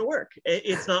 It's not going to work.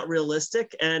 It's not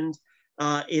realistic, and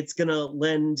it's going to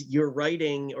lend your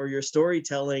writing or your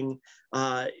storytelling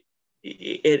and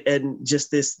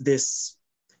just this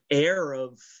air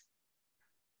of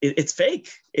it's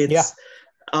fake. It's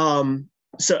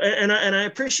so, and I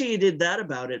appreciated that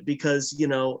about it, because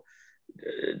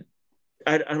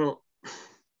I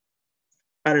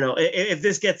don't know if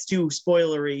this gets too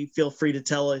spoilery. Feel free to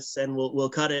tell us, and we'll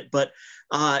cut it. But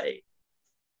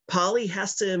Polly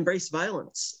has to embrace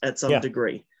violence at some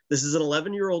degree. This is an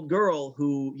 11-year-old girl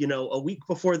who, a week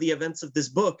before the events of this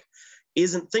book,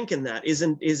 isn't thinking that,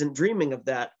 isn't dreaming of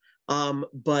that.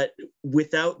 But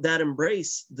without that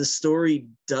embrace, the story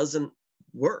doesn't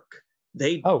work.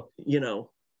 No,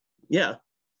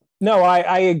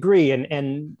 I agree,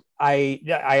 and I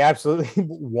absolutely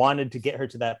wanted to get her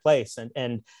to that place,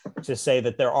 and to say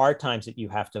that there are times that you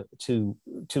have to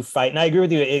fight. And I agree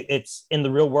with you. It's in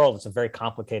the real world, it's a very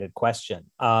complicated question.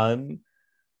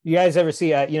 You guys ever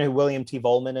see who William T.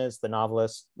 Volman is, the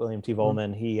novelist William T.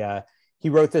 Volman? He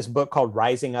wrote this book called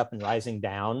Rising Up and Rising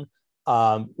Down,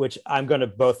 which I'm going to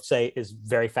both say is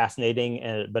very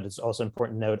fascinating, but it's also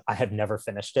important to note I have never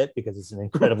finished it because it's an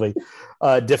incredibly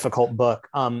difficult book.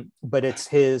 But it's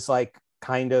his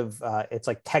it's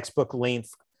like textbook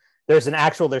length. There's a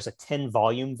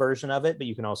 10-volume version of it, but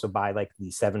you can also buy like the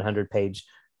 700-page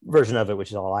version of it, which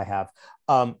is all I have,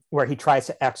 where he tries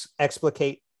to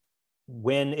explicate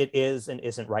when it is and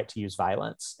isn't right to use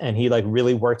violence. And he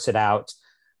really works it out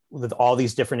with all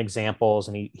these different examples.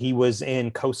 And he was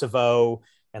in Kosovo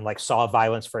and saw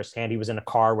violence firsthand. He was in a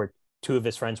car where 2 of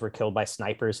his friends were killed by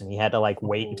snipers, and he had to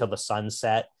wait until the sun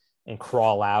set and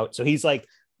crawl out. So he's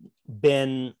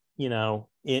been,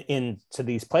 into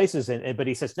these places. But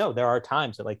he says, no, there are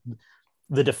times that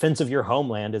the defense of your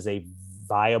homeland is a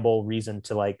viable reason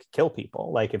to kill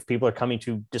people. If people are coming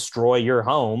to destroy your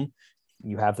home,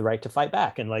 you have the right to fight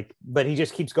back. And but he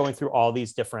just keeps going through all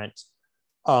these different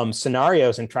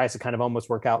scenarios and tries to kind of almost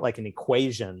work out like an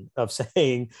equation of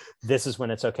saying this is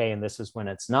when it's okay and this is when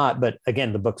it's not. But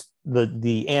again, the book's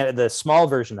the small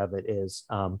version of it is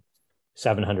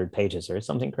 700 pages or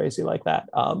something crazy like that.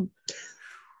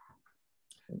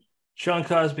 Sean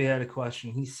Cosby had a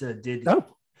question. He said,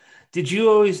 did you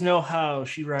always know how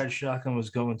She Rides Shotgun was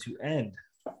going to end?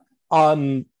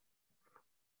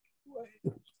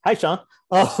 Hi, Sean.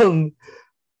 I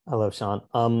love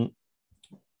Sean.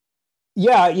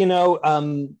 Yeah,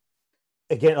 again,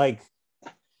 like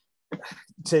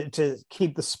to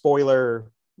keep the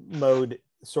spoiler mode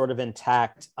sort of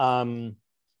intact. I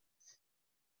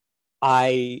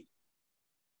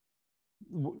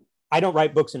don't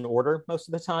write books in order most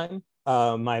of the time.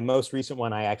 My most recent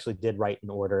one, I actually did write in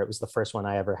order. It was the first one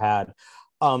I ever had.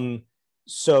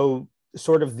 So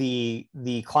sort of the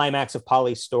climax of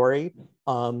Polly's story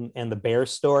and the bear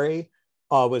story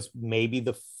was maybe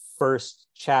the first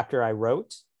chapter I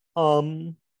wrote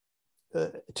to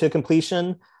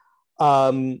completion.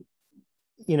 The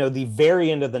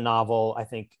very end of the novel, I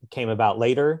think, came about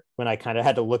later when I kind of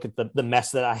had to look at the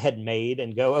mess that I had made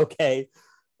and go, okay,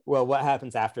 well, what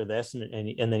happens after this?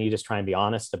 And then you just try and be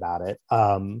honest about it.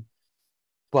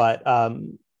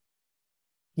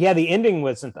 Yeah, the ending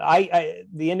wasn't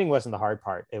the ending wasn't the hard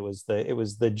part. It was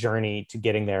the journey to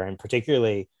getting there, and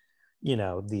particularly,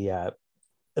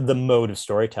 the mode of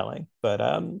storytelling. But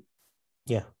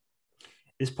yeah.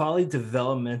 Is Polly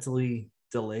developmentally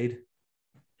delayed?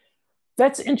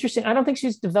 That's interesting. I don't think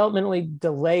she's developmentally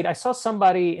delayed. I saw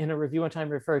somebody in a review one time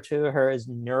refer to her as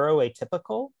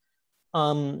neuroatypical,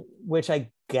 which I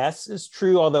guess is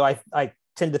true, although I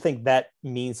tend to think that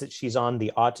means that she's on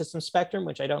the autism spectrum,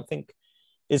 which I don't think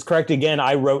is correct. Again,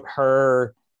 I wrote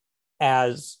her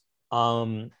as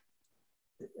having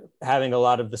a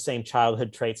lot of the same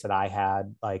childhood traits that I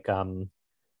had, like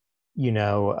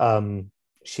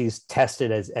she's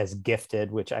tested as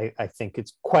gifted, which I think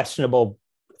it's questionable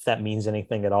if that means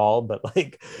anything at all, but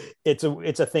like it's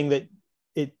a thing that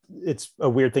it's a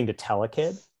weird thing to tell a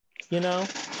kid, and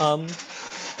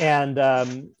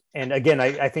again,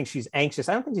 I think she's anxious.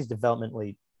 I don't think she's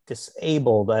developmentally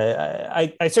disabled.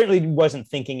 I certainly wasn't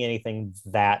thinking anything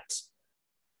that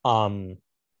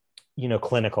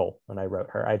clinical when I wrote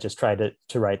her. I just tried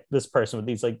to write this person with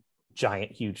these like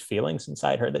giant, huge feelings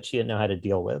inside her that she didn't know how to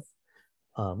deal with.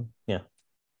 Yeah.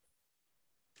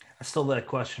 I stole that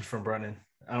question from Brennan.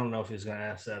 I don't know if he was going to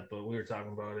ask that, but we were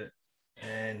talking about it,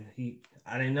 and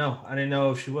I didn't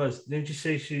know if she was. Didn't you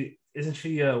say isn't she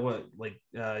you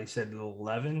said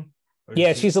 11?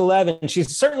 Yeah, she's 11.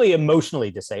 She's certainly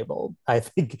emotionally disabled, I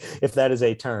think, if that is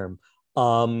a term.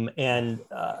 Again,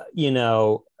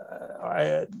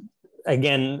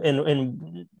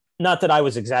 and not that I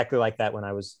was exactly like that when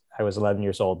I was 11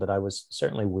 years old, but I was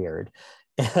certainly weird.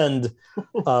 And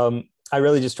I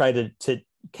really just tried to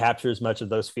capture as much of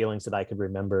those feelings that I could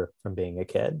remember from being a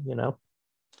kid,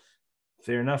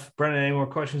 Fair enough. Brennan, any more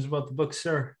questions about the book,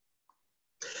 sir?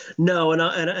 No, and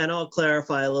I'll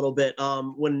clarify a little bit.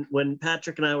 When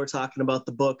Patrick and I were talking about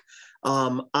the book,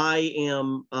 I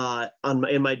am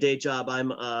in my day job. I'm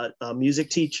a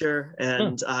music teacher,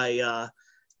 and I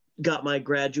got my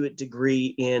graduate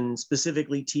degree in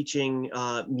specifically teaching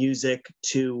music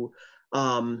to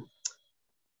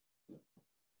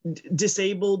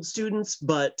disabled students,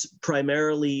 but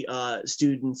primarily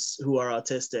students who are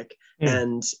autistic.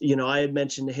 And I had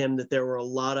mentioned to him that there were a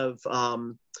lot of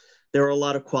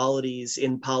qualities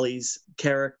in Polly's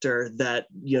character that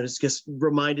just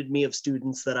reminded me of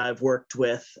students that I've worked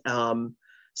with.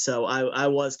 So I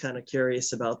was kind of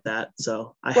curious about that.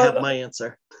 So I have my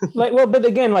answer. But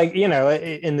again,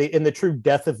 in the true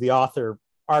death of the author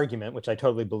argument, which I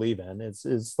totally believe in,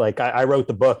 is like I wrote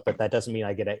the book, but that doesn't mean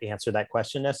I get to answer that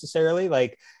question necessarily.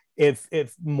 Like if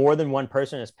more than one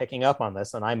person is picking up on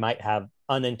this, then I might have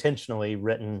unintentionally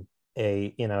written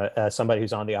somebody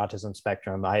who's on the autism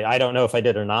spectrum. I don't know if I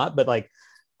did or not, but like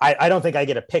I don't think I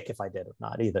get a pick if I did or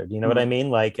not either. Do you know what I mean?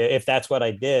 Like if that's what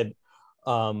I did,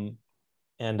 I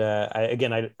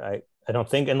don't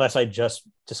think, unless I just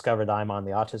discovered I'm on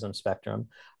the autism spectrum,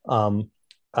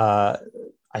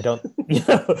 I don't,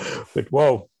 but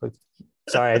whoa,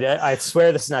 sorry, I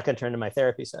swear this is not going to turn into my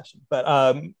therapy session.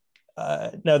 But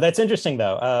no, that's interesting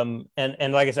though.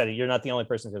 And like I said, you're not the only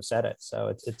person who said it, so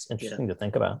it's interesting to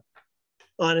think about.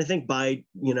 Well, and I think by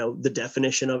the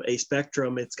definition of a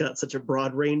spectrum, it's got such a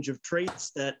broad range of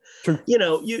traits that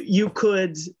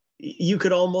you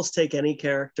could almost take any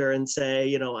character and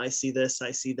say, I see this,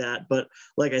 I see that. But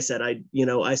like I said, I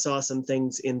saw some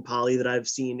things in Polly that I've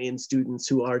seen in students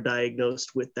who are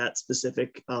diagnosed with that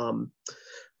specific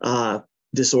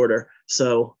disorder.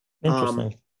 So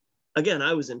interesting. again,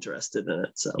 I was interested in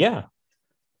it. So yeah,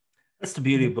 That's the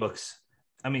beauty of books.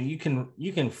 I mean, you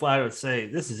can flat out say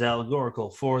this is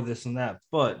allegorical for this and that,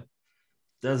 but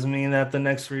doesn't mean that the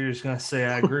next reader is going to say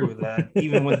I agree with that.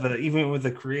 Even with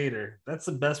the creator, that's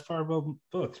the best part about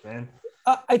books, man.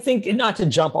 I think, not to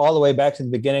jump all the way back to the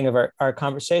beginning of our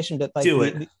conversation, but like Do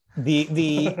it.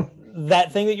 The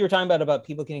that thing that you were talking about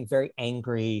people getting very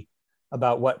angry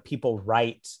about what people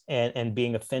write and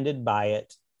being offended by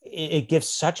it, it gives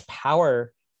such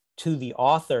power to the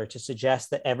author to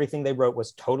suggest that everything they wrote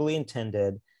was totally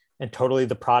intended and totally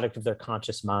the product of their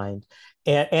conscious mind,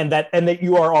 and that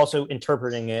you are also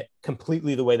interpreting it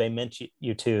completely the way they meant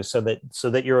you to, so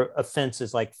that your offense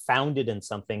is like founded in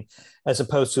something, as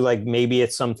opposed to like maybe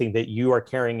it's something that you are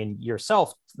carrying in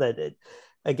yourself.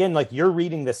 Again, like, you're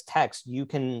reading this text, you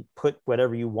can put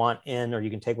whatever you want in, or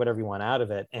you can take whatever you want out of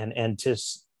it, and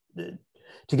just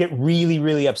to get really,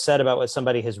 really upset about what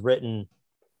somebody has written.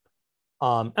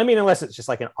 I mean, unless it's just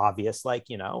like an obvious, like,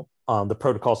 the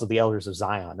Protocols of the Elders of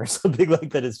Zion or something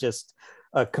like that is just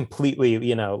a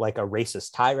completely, like a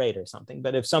racist tirade or something.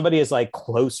 But if somebody is like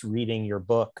close reading your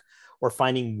book, or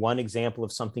finding one example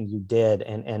of something you did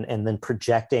and then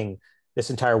projecting this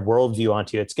entire worldview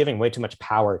onto you, it's giving way too much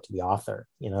power to the author.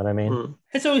 You know what I mean?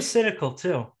 It's always cynical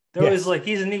too. They're always like,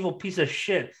 he's an evil piece of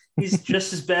shit. He's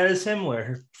just as bad as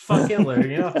Himmler. Fuck Hitler,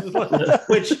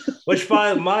 which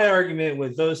by my argument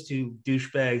with those two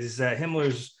douchebags is that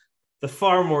Himmler's the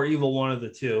far more evil one of the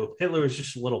two. Hitler is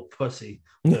just a little pussy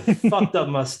with a fucked up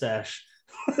mustache.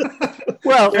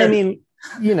 Well, I mean,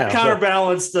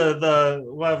 counterbalance the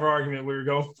whatever argument we were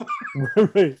going for.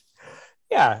 Right.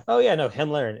 Yeah. Oh yeah. No,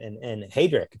 Himmler and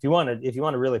Heydrich. If you want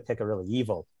to really pick a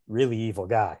really evil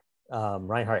guy,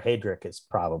 Reinhard Heydrich is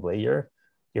probably your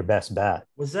best bet.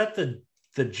 Was that the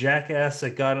jackass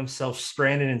that got himself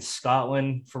stranded in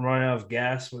Scotland from running out of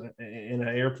gas in an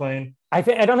airplane? I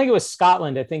don't think it was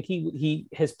Scotland. I think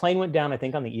his plane went down, I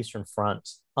think, on the Eastern Front.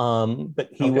 But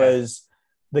he was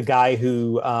the guy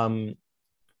who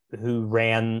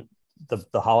ran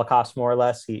the Holocaust, more or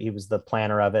less. He was the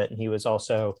planner of it, and he was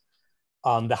also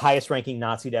the highest ranking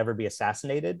Nazi to ever be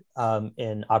assassinated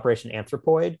in Operation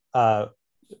Anthropoid,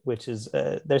 which is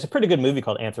there's a pretty good movie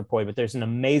called Anthropoid, but there's an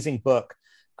amazing book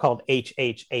called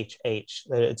HHHH.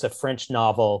 It's a French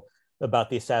novel about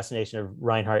the assassination of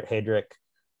Reinhard Heydrich.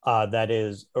 That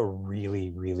is a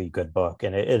really, really good book.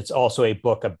 And it's also a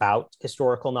book about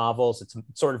historical novels. It's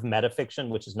sort of metafiction,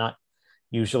 which is not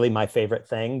usually my favorite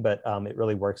thing, but it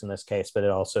really works in this case. But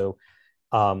it also,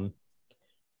 to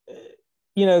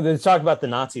talk about the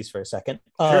Nazis for a second.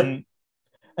 Sure.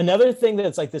 Another thing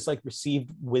that's like this, like, received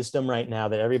wisdom right now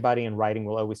that everybody in writing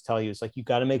will always tell you is like, you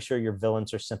got to make sure your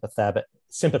villains are sympathetic.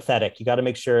 You got to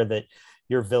make sure that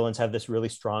your villains have this really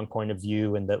strong point of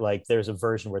view, and that like there's a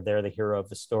version where they're the hero of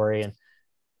the story. And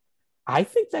I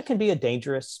think that can be a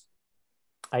dangerous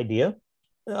idea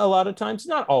a lot of times,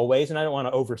 not always. And I don't want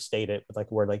to overstate it with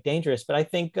like a word like dangerous, but I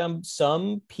think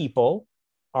some people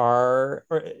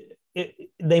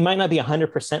they might not be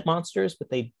 100% monsters, but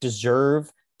they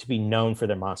deserve to be known for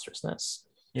their monstrousness.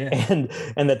 Yeah.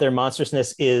 And that their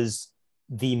monstrousness is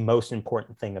the most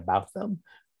important thing about them.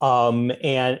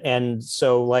 And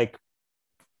so, like,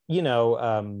 I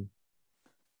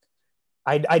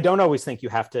don't always think you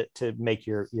have to make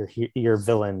your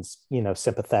villains,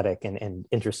 sympathetic and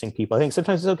interesting people. I think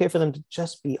sometimes it's okay for them to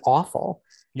just be awful.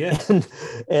 Yeah.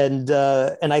 And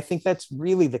I think that's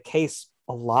really the case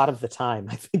a lot of the time.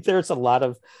 I think there's a lot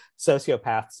of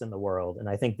sociopaths in the world, and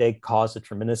I think they cause a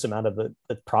tremendous amount of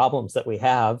the problems that we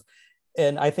have.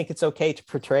 And I think it's okay to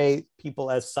portray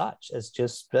people as such, as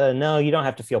just, no, you don't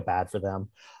have to feel bad for them.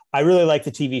 I really like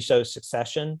the TV show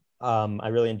Succession. I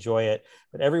really enjoy it,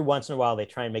 but every once in a while they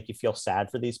try and make you feel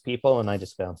sad for these people. And I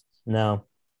just go, no,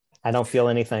 I don't feel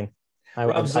anything. I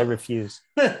refuse.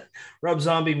 Rob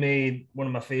Zombie made one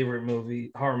of my favorite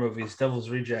horror movies, Devil's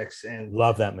Rejects, and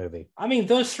love that movie. I mean,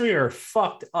 those three are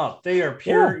fucked up. They are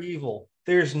pure evil.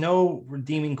 There's no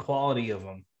redeeming quality of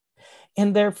them.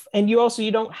 And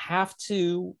you don't have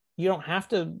to,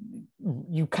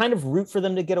 you kind of root for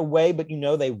them to get away, but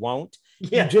they won't.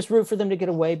 Yeah. You just root for them to get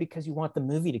away because you want the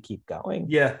movie to keep going.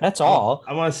 Yeah. That's all.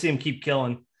 I want to see them keep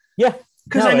killing. Yeah.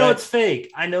 Because I know it's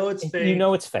fake. It's fake.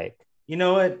 It's fake. You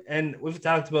know what? And we've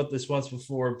talked about this once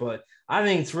before, but I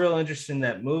think it's real interesting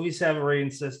that movies have a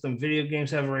rating system, video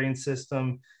games have a rating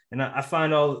system. And I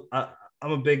find I'm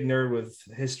a big nerd with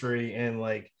history. And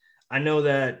like, I know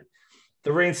that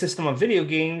the rating system on video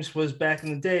games was back in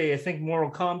the day. I think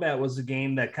Mortal Kombat was the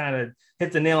game that kind of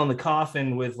hit the nail in the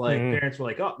coffin with like parents were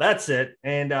like, oh, that's it.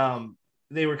 And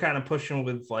they were kind of pushing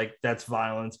with like, that's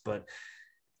violence, but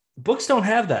books don't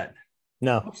have that.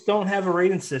 No. Books don't have a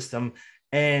rating system.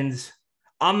 And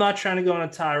I'm not trying to go on a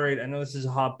tirade. I know this is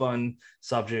a hot button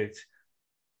subject.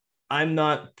 I'm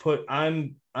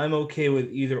okay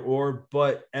with either or,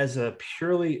 but as a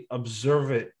purely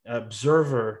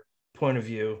observer point of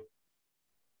view,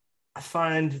 I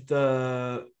find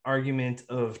the argument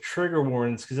of trigger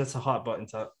warnings, because that's a hot button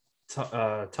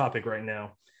topic right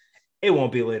now. It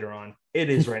won't be later on. It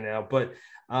is right now, but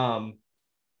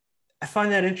I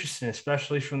find that interesting,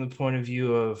 especially from the point of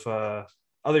view of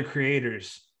other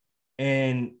creators.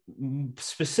 And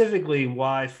specifically,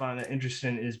 why I find that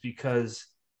interesting is because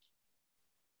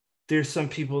there's some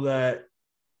people that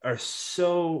are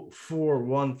so for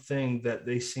one thing that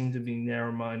they seem to be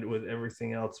narrow-minded with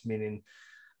everything else, meaning,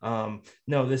 no,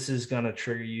 this is going to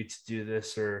trigger you to do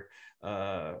this, or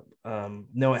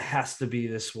no, it has to be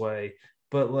this way.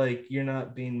 But like, you're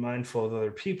not being mindful of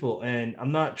other people. And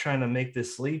I'm not trying to make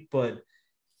this leap, but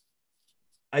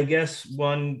I guess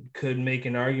one could make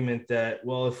an argument that,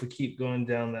 well, if we keep going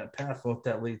down that path, won't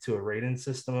that lead to a rating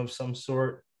system of some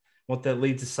sort? Won't that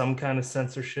lead to some kind of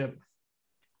censorship?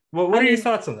 Well, what are your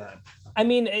thoughts on that? I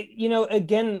mean,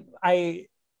 again, I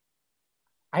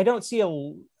don't see a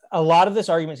lot of this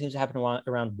argument seems to happen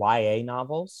around YA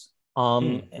novels.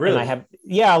 Really? And I have,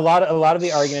 a lot of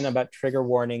the argument about trigger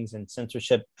warnings and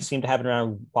censorship seem to happen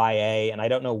around YA, and I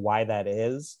don't know why that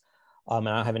is. And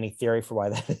I don't have any theory for why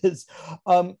that is.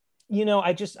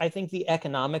 I think the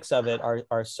economics of it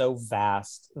are so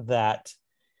vast that,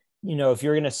 if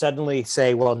you're going to suddenly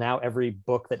say, well, now every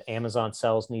book that Amazon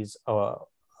sells needs a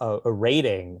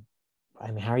rating,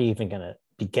 I mean, how are you even going to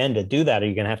begin to do that? Are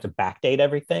you going to have to backdate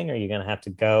everything? Are you going to have to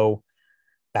go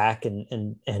back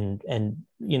and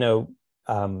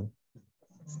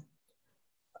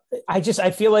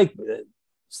I feel like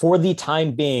for the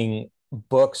time being,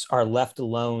 books are left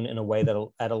alone in a way that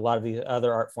a lot of these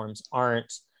other art forms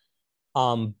aren't,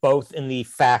 both in the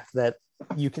fact that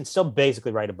you can still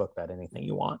basically write a book about anything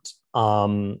you want,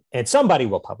 and somebody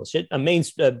will publish it.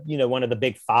 One of the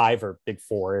big five or big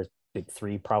four, big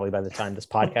three, probably by the time this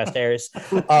podcast airs,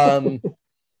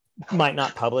 might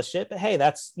not publish it. But hey,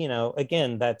 that's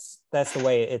again, that's the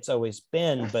way it's always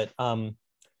been. But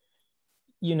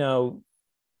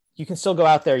you can still go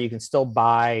out there. You can still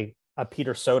buy a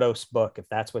Peter Sotos book if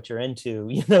that's what you're into.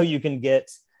 You can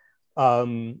get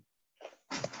the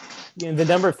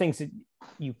number of things that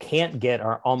you can't get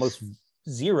are almost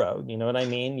zero. You know what I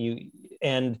mean?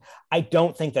 And I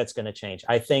don't think that's going to change.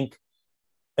 I think,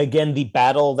 again, the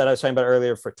battle that I was talking about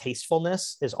earlier for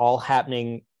tastefulness is all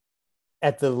happening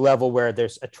at the level where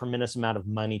there's a tremendous amount of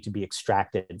money to be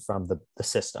extracted from the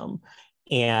system.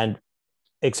 And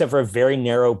except for a very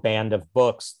narrow band of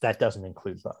books, that doesn't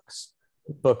include books.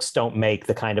 Books don't make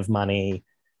the kind of money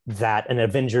that an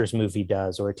Avengers movie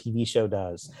does or a TV show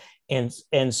does. And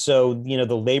so,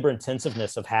 the labor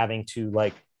intensiveness of having to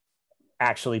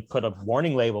actually put a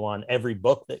warning label on every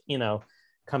book that,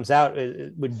 comes out,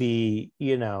 it would be,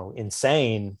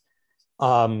 insane.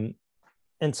 And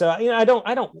so, I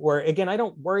don't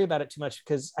worry about it too much,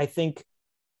 because I think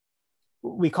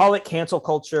we call it cancel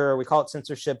culture, we call it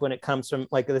censorship when it comes from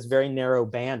this very narrow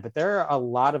band, but there are a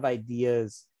lot of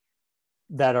ideas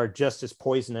that are just as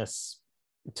poisonous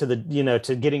to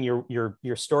to getting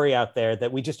your story out there,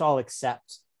 that we just all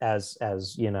accept as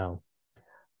and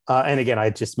again, I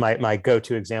just my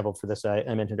go-to example for this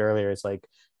I mentioned earlier is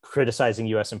criticizing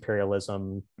US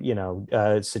imperialism,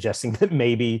 suggesting that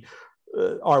maybe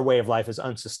our way of life is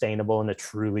unsustainable in a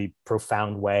truly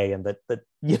profound way, and that that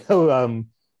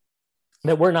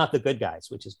we're not the good guys,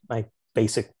 which is my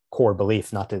basic core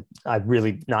belief. I'm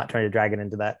really not trying to drag it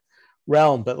into that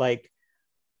realm, but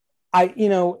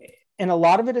and a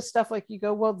lot of it is stuff you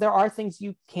go, well, there are things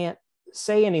you can't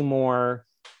say anymore.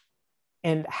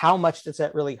 And how much does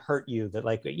that really hurt you?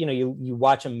 That you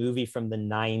watch a movie from the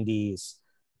 90s,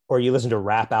 or you listen to a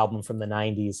rap album from the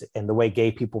 90s, and the way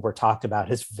gay people were talked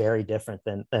about is very different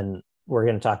than we're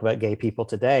going to talk about gay people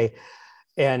today.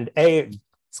 And A,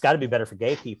 it's got to be better for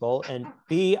gay people. And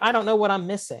B, I don't know what I'm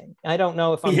missing. I don't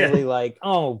know if I'm really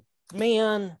oh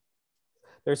man,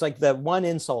 there's that one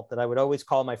insult that I would always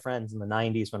call my friends in the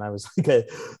 90s when I was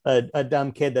a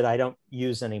dumb kid that I don't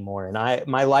use anymore. And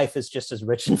my life is just as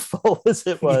rich and full as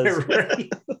it was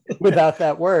without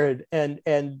that word. And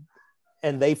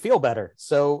they feel better.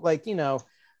 So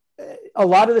a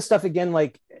lot of this stuff, again,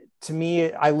 to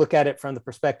me, I look at it from the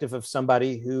perspective of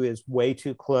somebody who is way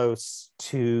too close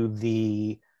to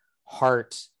the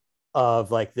heart of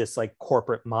this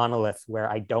corporate monolith where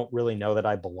I don't really know that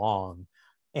I belong.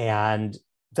 And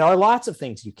there are lots of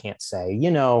things you can't say.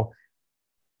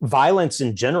 violence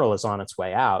in general is on its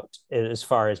way out as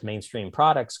far as mainstream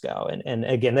products go. And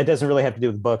again, that doesn't really have to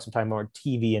do with books. I'm talking more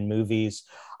TV and movies.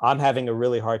 I'm having a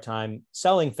really hard time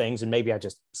selling things, and maybe I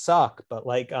just suck, but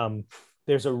like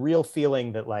there's a real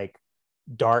feeling that like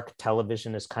dark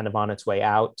television is kind of on its way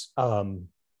out.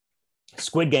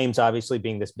 Squid Games obviously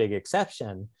being this big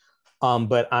exception.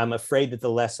 But I'm afraid that the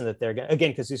lesson that they're going to,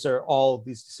 again, because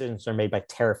these decisions are made by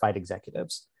terrified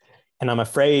executives. And I'm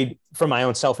afraid, from my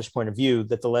own selfish point of view,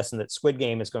 that the lesson that Squid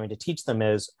Game is going to teach them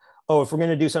is, oh, if we're going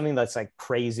to do something that's like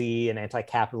crazy and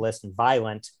anti-capitalist and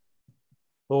violent,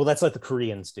 well, let's let the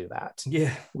Koreans do that.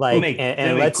 Yeah, like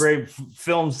they make great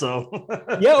films, though.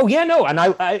 Yeah, oh yeah, no, and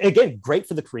I again, great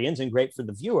for the Koreans and great for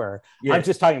the viewer. Yeah. I'm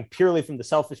just talking purely from the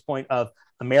selfish point of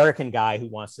American guy who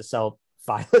wants to sell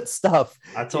violent stuff.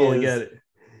 I totally get it.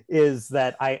 Is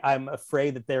that I'm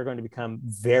afraid that they're going to become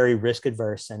very risk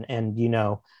adverse, and you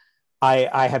know.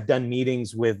 I have done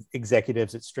meetings with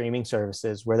executives at streaming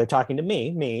services where they're talking to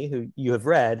me, who you have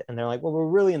read, and they're like, well, we're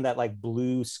really in that like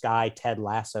blue sky Ted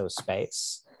Lasso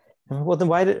space. And like, well, then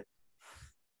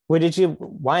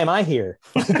why am I here?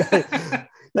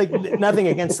 Like nothing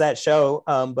against that show,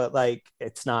 but like,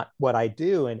 it's not what I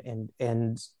do.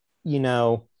 And you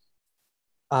know,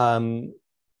 but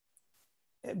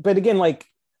again, like,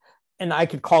 and I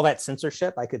could call that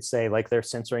censorship. I could say like they're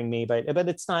censoring me, but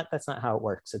it's not. That's not how it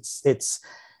works. It's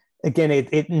again,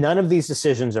 none of these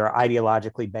decisions are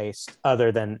ideologically based,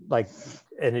 other than like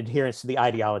an adherence to the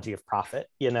ideology of profit.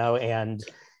 You know, and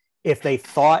if they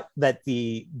thought that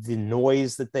the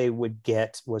noise that they would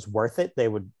get was worth it, they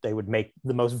would make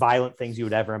the most violent things you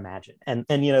would ever imagine. And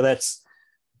you know, that's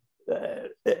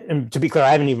and to be clear,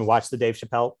 I haven't even watched the Dave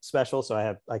Chappelle special,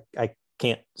 so I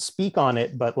can't speak on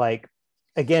it. But like,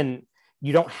 again,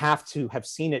 you don't have to have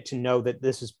seen it to know that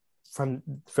this is from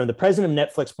the president of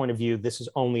Netflix point of view, this is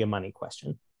only a money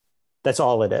question. That's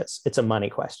all it is. It's a money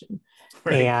question.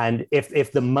 Right. And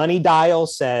if the money dial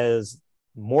says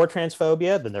more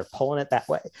transphobia, then they're pulling it that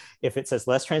way. If it says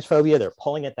less transphobia, they're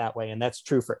pulling it that way. And that's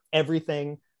true for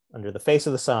everything under the face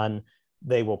of the sun.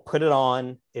 They will put it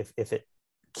on if it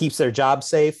keeps their job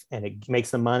safe and it makes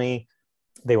them money.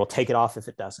 They will take it off if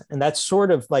it doesn't. And that's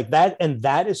sort of like that. And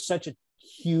that is such a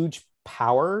huge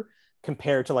power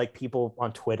compared to like people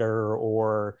on Twitter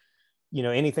or, you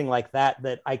know, anything like that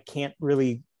I can't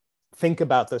really think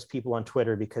about those people on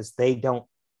Twitter, because the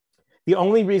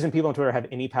only reason people on Twitter have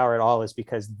any power at all is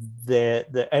because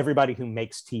the everybody who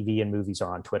makes TV and movies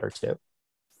are on Twitter too.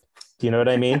 Do you know what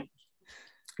I mean?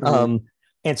 Mm-hmm.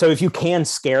 And so if you can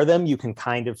scare them, you can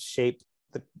kind of shape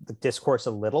the discourse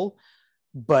a little,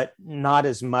 but not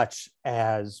as much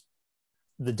as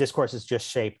the discourse is just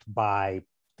shaped by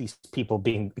these people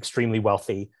being extremely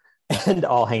wealthy and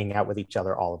all hanging out with each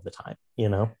other all of the time, you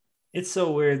know? It's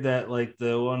so weird that like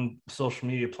the one social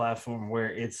media platform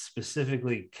where it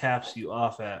specifically caps you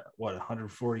off at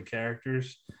 140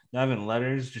 characters, not even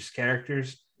letters, just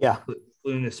characters. Yeah. Flew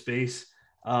into space.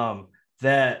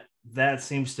 That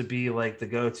seems to be like the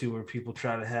go-to where people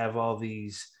try to have all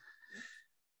these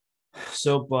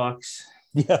soapbox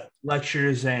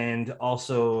lectures and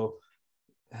also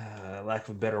lack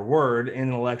of a better word,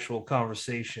 intellectual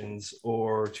conversations,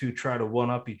 or to try to one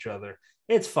up each other.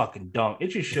 It's fucking dumb. It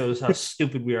just shows how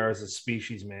stupid we are as a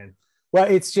species, man. Well,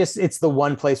 it's the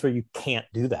one place where you can't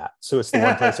do that. So it's the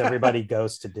one place everybody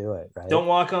goes to do it, right? Don't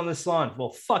walk on this lawn.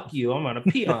 Well, fuck you. I'm going to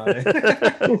pee on it.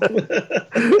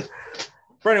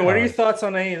 Brennan, what are your thoughts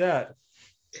on any of that?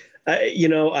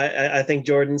 I think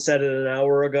Jordan said it an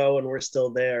hour ago, and we're still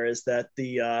there, is that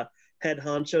the head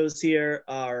honchos here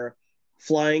are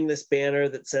flying this banner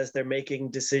that says they're making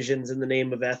decisions in the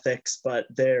name of ethics, but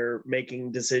they're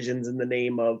making decisions in the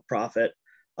name of profit.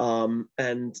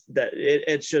 And that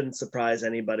it shouldn't surprise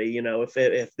anybody, you know,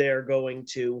 if they're going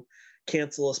to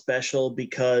cancel a special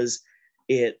because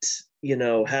it, you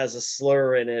know, has a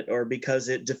slur in it, or because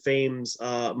it defames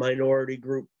a minority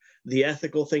group, the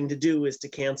ethical thing to do is to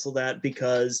cancel that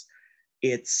because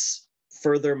it's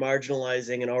further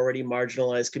marginalizing an already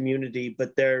marginalized community.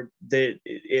 But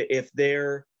if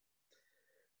they're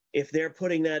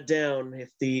putting that down, if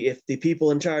the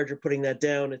people in charge are putting that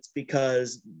down, it's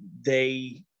because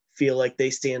they feel like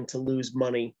they stand to lose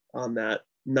money on that,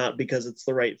 not because it's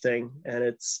the right thing. And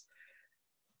it's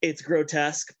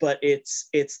grotesque, but it's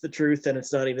the truth, and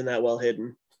it's not even that well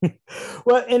hidden.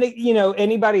 Well, and you know,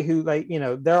 anybody who, like, you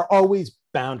know, there are always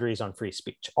boundaries on free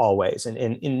speech, always, and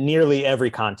in nearly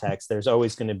every context there's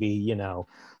always going to be, you know,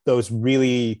 those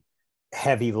really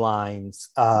heavy lines.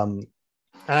 And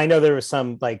I know there was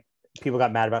some, like, people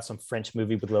got mad about some French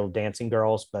movie with little dancing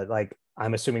girls, but like,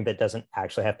 I'm assuming that doesn't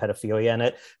actually have pedophilia in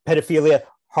it. Pedophilia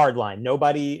hardline.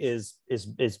 Nobody is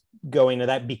going to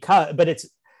that but it's,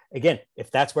 again,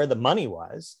 if that's where the money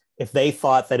was, if they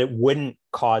thought that it wouldn't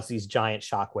cause these giant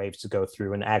shockwaves to go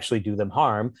through and actually do them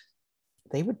harm,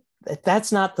 they would.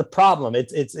 That's not the problem.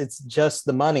 It's just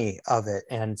the money of it.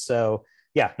 And so,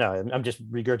 yeah, no, I'm just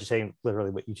regurgitating literally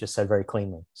what you just said very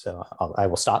cleanly. So I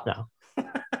will stop now.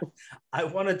 I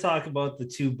want to talk about the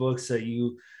 2 books that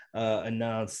you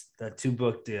announced, that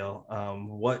 2-book deal.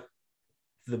 What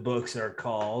the books are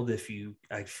called,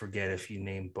 I forget if you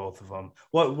named both of them.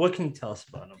 What can you tell us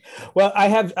about them? Well, I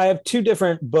have 2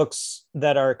 different books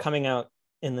that are coming out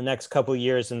in the next couple of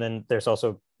years. And then there's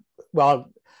also,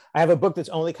 well, I have a book that's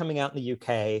only coming out in the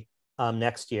UK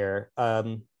next year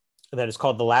that is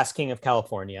called The Last King of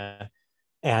California.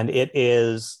 And it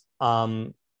is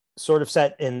sort of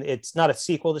set in, it's not a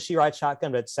sequel to She Rides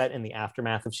Shotgun, but it's set in the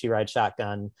aftermath of She Rides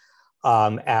Shotgun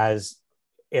as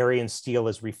Aryan Steel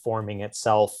is reforming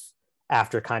itself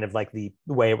after kind of like the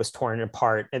way it was torn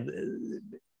apart,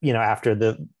 after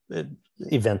the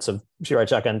events of She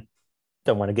Rides Shotgun.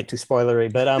 Don't want to get too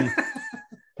spoilery, but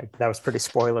that was pretty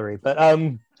spoilery. But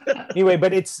anyway,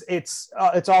 but it's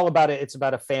all about it. It's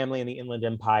about a family in the Inland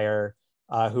Empire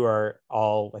who are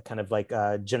all kind of like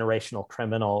generational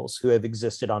criminals who have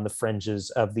existed on the fringes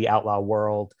of the outlaw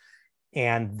world.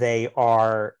 And they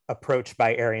are approached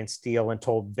by Aryan Steel and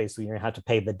told basically you're going to have to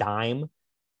pay the dime,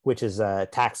 which is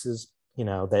taxes,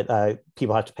 that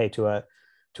people have to pay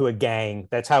to a gang.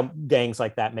 That's how gangs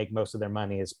like that make most of their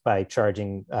money, is by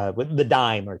charging with the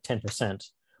dime or 10%.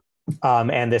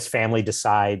 And this family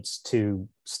decides to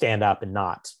stand up and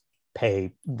not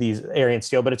pay these Aryan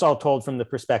Steel, but it's all told from the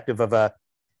perspective of a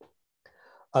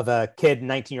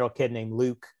 19-year-old kid named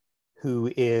Luke,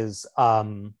 who is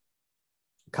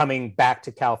coming back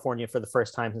to California for the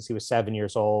first time since he was 7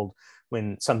 years old,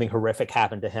 when something horrific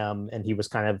happened to him and he was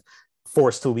kind of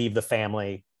forced to leave the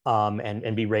family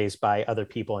and be raised by other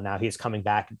people. And now he's coming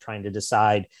back and trying to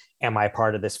decide, am I a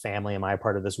part of this family? Am I a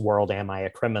part of this world? Am I a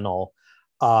criminal?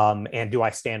 And do I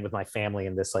stand with my family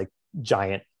in this like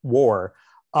giant war?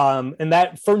 And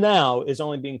that for now is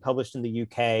only being published in the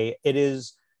UK. It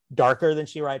is darker than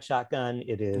She Rides Shotgun.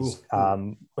 It is,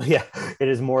 it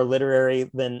is more literary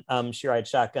than She Rides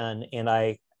Shotgun. And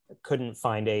I couldn't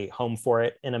find a home for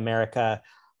it in America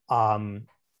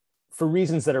for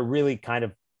reasons that are really kind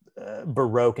of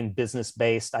Baroque and business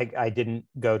based. I didn't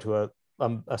go to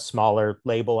a smaller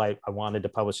label. I wanted to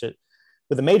publish it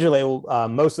with a major label,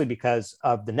 mostly because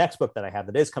of the next book that I have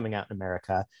that is coming out in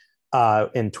America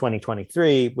in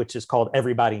 2023, which is called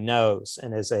Everybody Knows,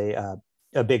 and is a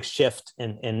big shift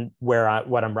in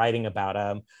what I'm writing about.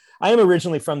 I am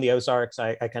originally from the Ozarks.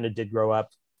 I kind of did grow up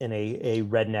in a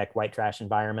redneck white trash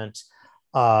environment.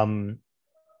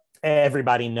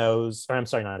 Everybody knows, or I'm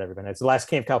sorry, not everybody knows. The Last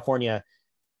King of California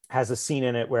has a scene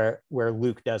in it where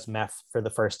Luke does meth for the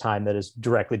first time that is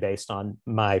directly based on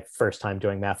my first time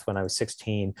doing meth when I was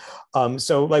 16.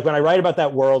 So like when I write about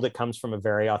that world, it comes from a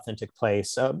very authentic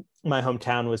place. My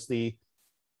hometown was the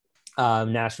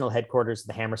national headquarters of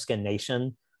the Hammerskin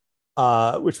Nation,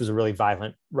 which was a really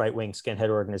violent right-wing skinhead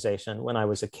organization when I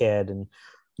was a kid. And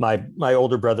my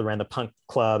older brother ran the punk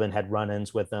club and had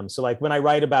run-ins with them. So like when I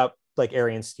write about like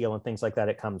Aryan Steel and things like that,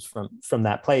 it comes from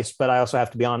that place. But I also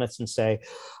have to be honest and say,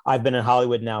 I've been in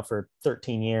Hollywood now for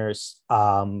 13 years.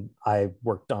 I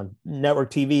worked on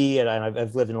network TV and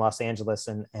I've lived in Los Angeles,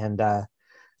 and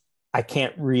I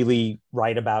can't really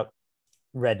write about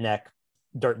redneck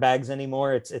dirtbags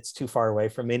anymore. It's too far away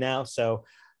from me now. So,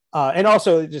 and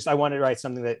also just, I wanted to write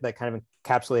something that kind of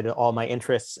encapsulated all my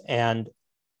interests. And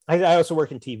I also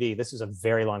work in TV. This is a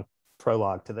very long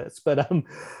prologue to this, but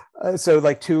so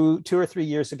like two or 3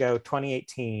 years ago,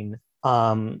 2018,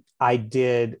 I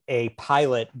did a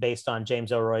pilot based on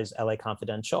James Ellroy's LA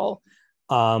Confidential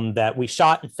that we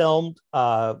shot and filmed.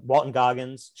 Walton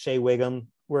Goggins, Shea Wiggum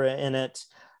were in it.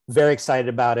 Very excited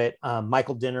about it.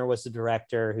 Michael Dinner was the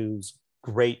director, who's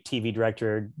great TV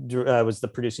director, was the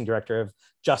producing director of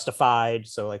Justified.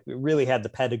 So like we really had the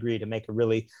pedigree to make a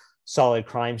really solid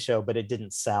crime show, but it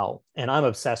didn't sell. And I'm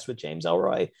obsessed with James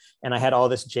Ellroy, and I had all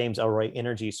this James Ellroy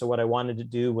energy. So what I wanted to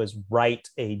do was write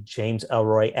a James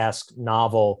Ellroy-esque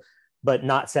novel, but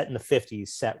not set in the 50s,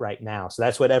 set right now. So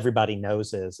that's what Everybody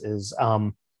Knows is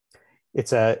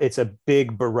it's a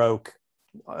big Baroque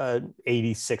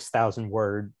 86,000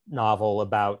 word novel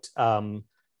about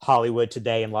Hollywood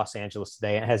today and Los Angeles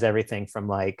today. It has everything from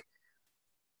like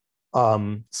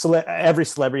every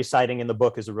celebrity sighting in the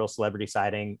book is a real celebrity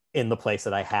sighting in the place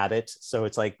that I had it. So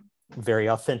it's like very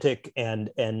authentic, and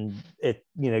it,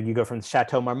 you go from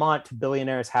Chateau Marmont to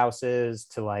billionaires' houses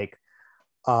to like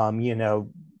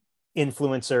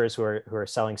influencers who are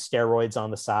selling steroids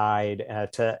on the side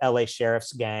to LA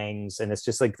sheriff's gangs, and it's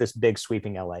just like this big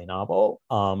sweeping LA novel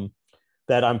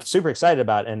that I'm super excited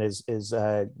about, and is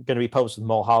going to be published with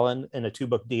Mulholland in a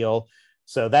 2-book deal.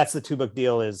 So that's the 2-book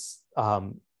deal is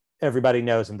Everybody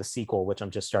Knows, and the sequel, which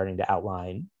I'm just starting to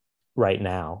outline right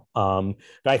now. But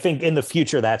I think in the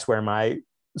future, that's where my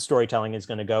storytelling is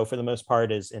going to go for the most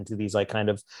part, is into these like kind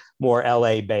of more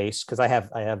LA based, because I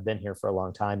have been here for a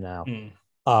long time now.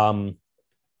 And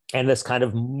this kind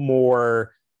of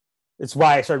more, it's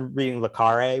why I started reading Le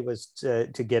Carre, was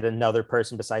to get another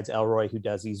person besides Elroy who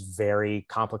does these very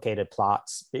complicated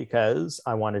plots, because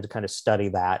I wanted to kind of study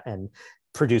that and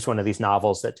produce one of these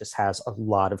novels that just has a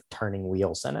lot of turning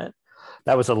wheels in it.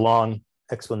 That was a long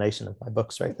explanation of my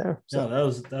books right there. So. No,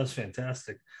 that was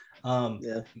fantastic.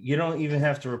 You don't even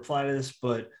have to reply to this,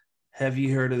 but have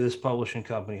you heard of this publishing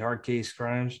company, Hard Case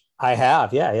Crimes? I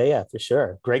have. Yeah, for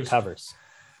sure. Great covers.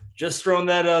 Just throwing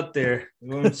that out there. It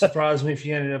wouldn't surprise me if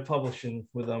you ended up publishing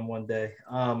with them one day.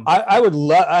 I would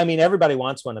love, I mean, everybody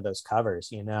wants one of those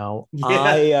covers, you know.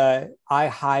 Yeah. I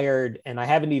hired, and I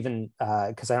haven't even,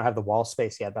 because I don't have the wall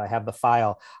space yet, but I have the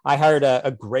file. I hired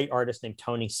a great artist named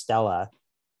Tony Stella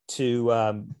who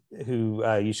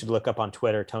you should look up on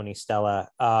Twitter, Tony Stella.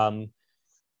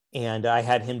 And I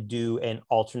had him do an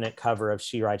alternate cover of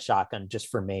She Rides Shotgun just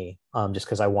for me, just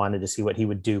because I wanted to see what he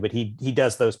would do. But he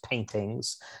does those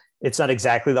paintings. It's not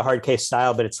exactly the Hard Case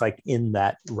style, but it's like in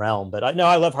that realm. But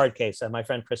I love Hard Case. My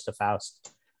friend Krista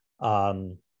Faust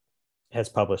has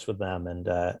published with them, and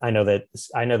I know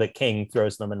that King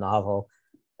throws them a novel.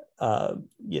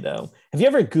 You know, have you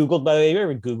ever Googled? By the way, have you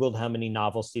ever Googled how many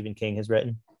novels Stephen King has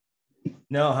written?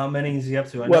 No, how many is he up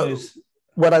to? I know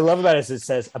what I love about it is it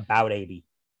says about 80.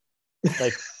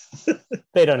 Like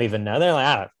they don't even know. They're like,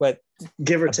 I don't know, what,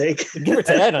 give or take. I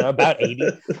don't know, about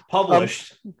 80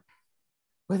 published.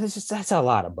 Well, that's a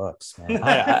lot of books, man.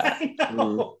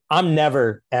 I'm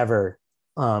never ever.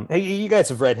 You guys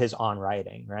have read his On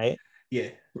Writing, right? Yeah.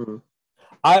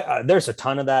 There's a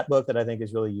ton of that book that I think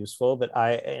is really useful, but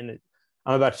I'm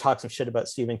about to talk some shit about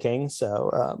Stephen King,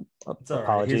 so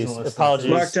apologies. Right.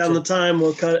 Apologies. Mark down the time.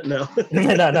 We'll cut it now.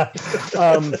 No.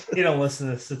 You don't listen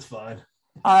to this. It's fine.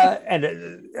 And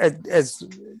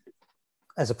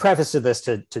as a preface to this,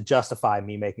 to justify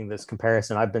me making this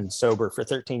comparison, I've been sober for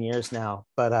 13 years now,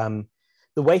 but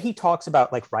the way he talks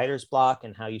about like writer's block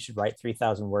and how you should write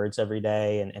 3,000 words every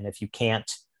day, and if you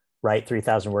can't write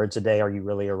 3,000 words a day, are you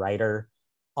really a writer?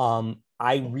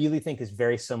 I really think is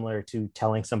very similar to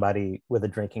telling somebody with a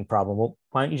drinking problem, well,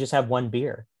 why don't you just have one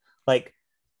beer? Like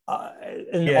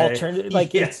alternative,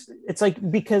 like it's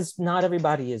like, because not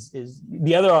everybody is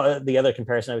the other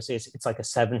comparison I would say is it's like a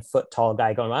 7-foot tall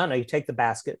guy going, I don't know, you take the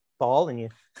basketball and you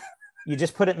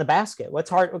just put it in the basket. What's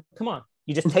hard? Come on,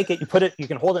 you just take it, you put it, you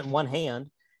can hold it in one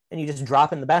hand and you just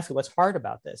drop it in the basket. What's hard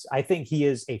about this? I think he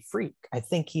is a freak. I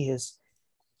think he is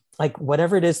like,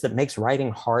 whatever it is that makes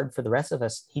writing hard for the rest of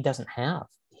us, he doesn't have.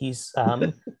 He's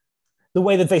the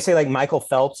way that they say like Michael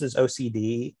Phelps is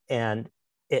OCD and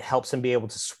it helps him be able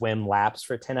to swim laps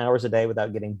for 10 hours a day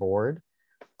without getting bored.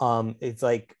 It's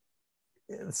like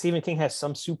Stephen King has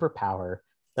some superpower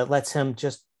that lets him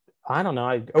just, I don't know.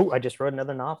 I just wrote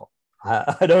another novel.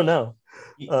 I don't know.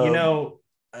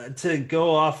 To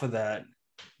go off of that,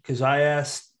 because I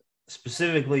asked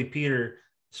specifically Peter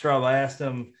Straub, I asked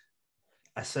him,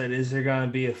 I said, is there going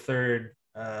to be a third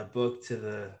book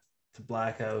to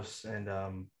Black House and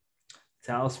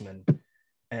Talisman?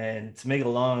 And to make a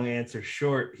long answer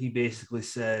short, he basically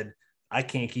said, I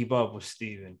can't keep up with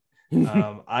Stephen.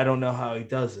 I don't know how he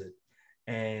does it.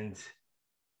 And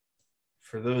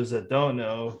for those that don't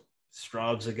know,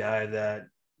 Straub's a guy that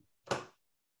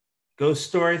Ghost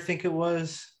Story, I think it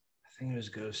was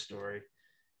Ghost Story,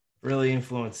 really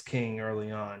influenced King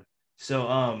early on.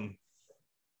 So,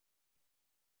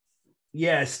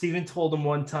 Stephen told him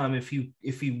one time if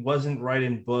he wasn't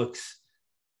writing books,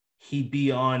 he'd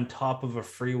be on top of a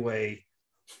freeway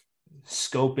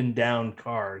scoping down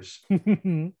cars.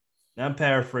 I'm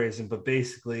paraphrasing, but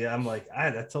basically I'm like, I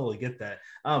totally get that.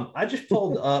 I just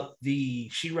pulled up the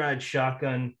She Rides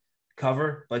Shotgun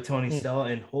cover by Tony Stella,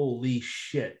 and holy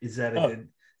shit, is that good?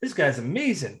 This guy's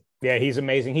amazing. Yeah, he's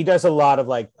amazing. He does a lot of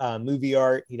like movie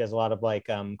art. He does a lot of like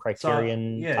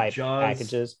Criterion type Jaws,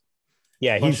 packages.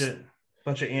 Yeah,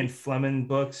 bunch of Anne Fleming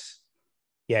books.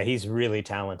 Yeah, he's really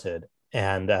talented.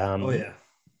 And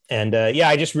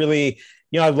I just really,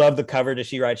 I love the cover to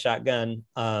She Rides Shotgun.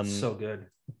 So good.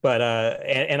 But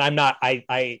and I'm not,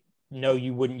 I know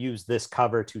you wouldn't use this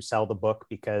cover to sell the book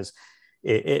because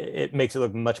it makes it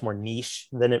look much more niche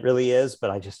than it really is.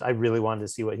 But I really wanted to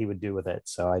see what he would do with it,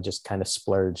 so I just kind of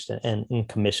splurged and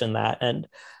commissioned that. And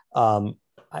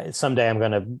someday I'm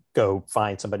going to go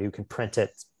find somebody who can print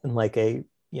it in like a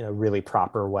really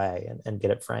proper way and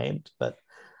get it framed. But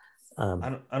I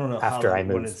don't know how after I that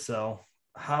move, wouldn't sell.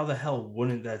 How the hell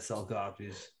wouldn't that sell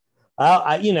copies?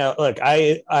 look,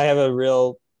 I have a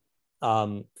real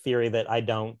theory that I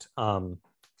don't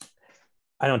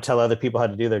tell other people how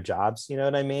to do their jobs. You know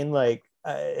what I mean? Like,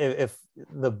 if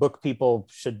the book people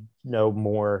should know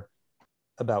more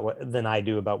about what than I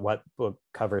do about what book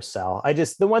covers sell.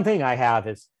 The one thing I have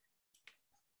is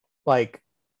like,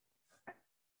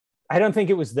 I don't think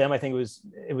it was them. I think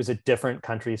it was a different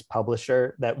country's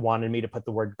publisher that wanted me to put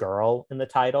the word girl in the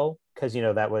title, because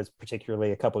that was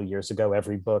particularly a couple of years ago.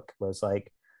 Every book was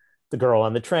like the girl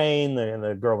on the train,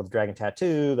 the girl with the dragon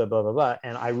tattoo, the blah blah blah.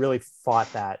 And I really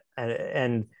fought that,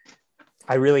 and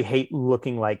I really hate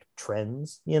looking like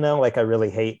trends. Like I really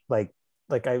hate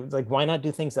why not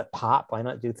do things that pop? Why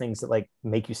not do things that like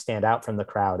make you stand out from the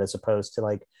crowd, as opposed to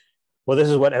like, well, this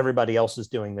is what everybody else is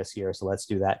doing this year, so let's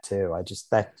do that too.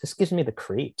 That just gives me the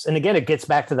creeps. And again, it gets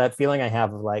back to that feeling I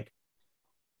have of like,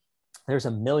 there's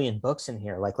a million books in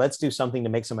here. Like, let's do something to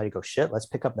make somebody go, shit, let's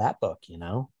pick up that book.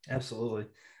 Absolutely.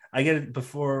 I get it.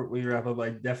 Before we wrap up, I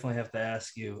definitely have to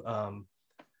ask you.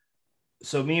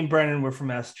 So me and Brennan, we're from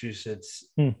Massachusetts.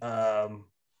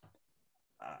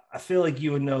 I feel like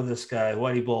you would know this guy,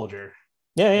 Whitey Bulger.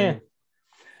 Yeah.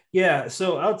 Yeah.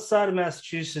 So outside of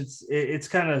Massachusetts, it's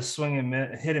kind of swing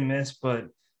and hit and miss. But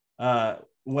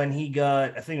when he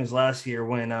got, I think it was last year,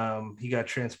 when he got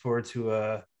transported to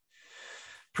a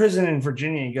prison in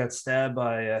Virginia, he got stabbed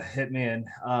by a hitman.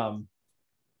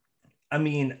 I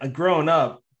mean, growing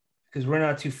up, because we're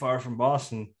not too far from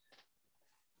Boston,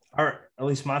 at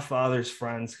least my father's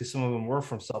friends, because some of them were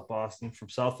from South Boston, from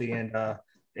Southie, and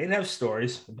they'd have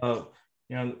stories about,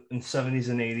 in the 70s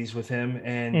and 80s with him.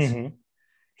 And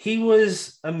he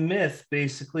was a myth,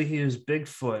 basically. He was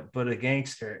Bigfoot, but a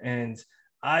gangster. And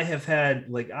I have had,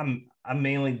 like, I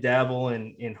mainly dabble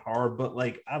in horror, but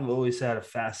like I've always had a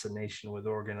fascination with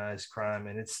organized crime.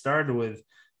 And it started with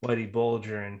Whitey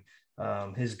Bulger and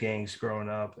his gangs growing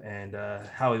up, and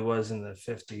how he was in the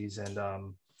 50s.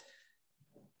 And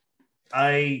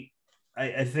I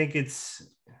think it's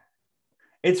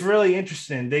really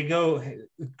interesting. They go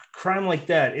crime like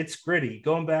that. It's gritty.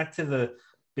 Going back to the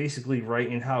basically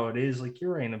writing how it is, like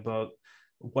you're writing about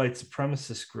a white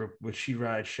supremacist group, which she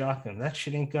rides shotgun. That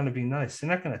shit ain't going to be nice. They're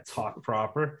not going to talk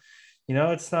proper.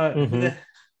 It's not. Who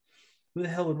the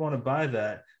hell would want to buy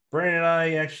that? Brandon and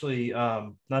I actually,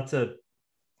 not to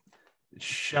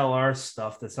shell our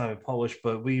stuff that's not even published,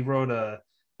 but we wrote a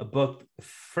book.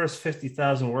 First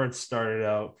 50,000 words started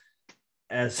out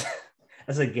as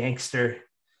a gangster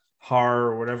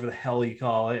horror or whatever the hell you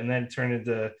call it, and then it turned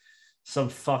into some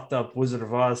fucked up Wizard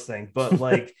of Oz thing. But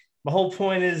like the whole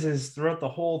point is throughout the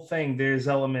whole thing there's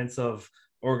elements of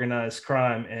organized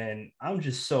crime, and I'm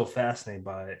just so fascinated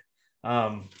by it.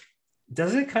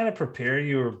 Does it kind of prepare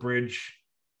you or bridge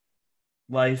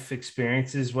life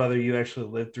experiences, whether you actually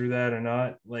lived through that or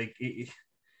not? Like it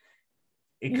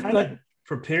kind of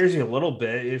prepares you a little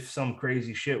bit if some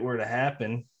crazy shit were to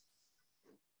happen.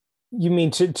 You mean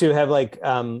to have like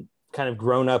kind of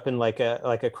grown up in like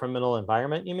a criminal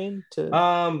environment, you mean?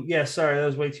 Yeah, sorry, that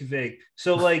was way too vague.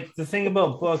 So like the thing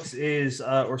about books is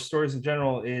or stories in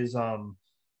general is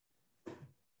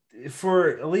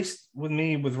for at least with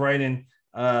me with writing,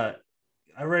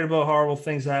 I write about horrible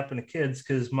things that happen to kids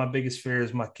because my biggest fear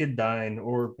is my kid dying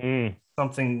or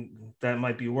something that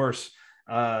might be worse.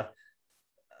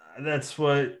 That's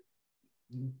what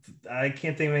I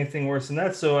can't think of anything worse than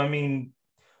that. So I mean,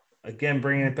 again,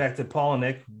 bringing it back to Paul and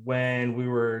Nick, when we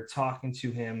were talking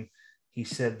to him, he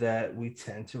said that we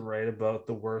tend to write about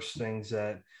the worst things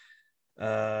that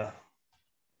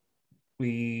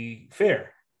we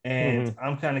fear. And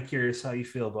I'm kind of curious how you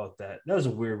feel about that. That was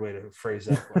a weird way to phrase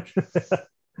that question.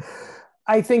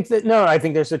 I think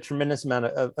there's a tremendous amount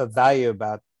of value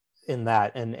about in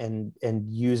that, and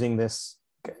using this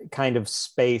kind of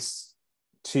space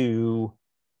to,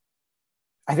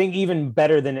 I think, even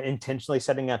better than intentionally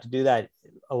setting out to do that,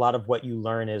 a lot of what you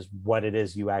learn is what it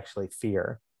is you actually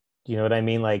fear. Do you know what I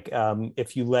mean? Like,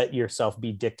 if you let yourself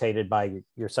be dictated by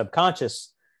your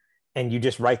subconscious and you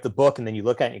just write the book and then you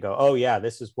look at it and you go, oh yeah,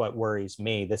 this is what worries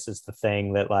me. This is the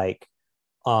thing that like,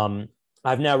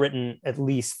 I've now written at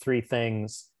least 3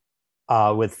 things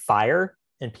with fire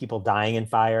and people dying in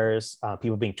fires,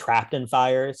 people being trapped in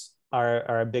fires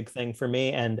are a big thing for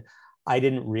me. And I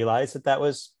didn't realize that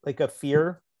was like a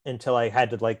fear until I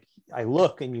had to I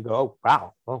look and you go, oh,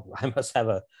 wow, I must have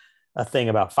a a thing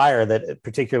about fire that,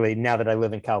 particularly now that I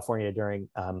live in California during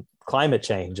climate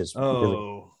change, is really,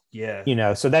 Oh,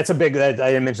 yeah. so that's a big. I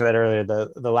didn't mention that earlier.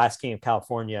 The last king of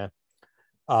California,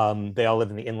 they all live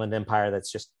in the Inland Empire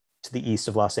that's just to the east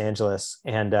of Los Angeles,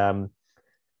 and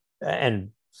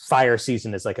fire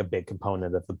season is like a big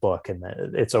component of the book, and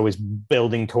it's always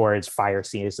building towards fire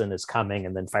season is coming,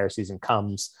 and then fire season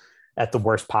comes at the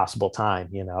worst possible time,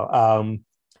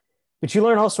 but you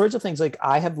learn all sorts of things. Like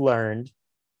I have learned,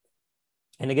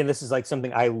 and again, this is like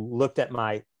something I looked at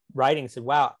my writing and said,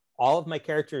 wow, all of my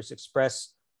characters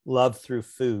express love through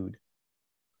food.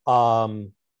 I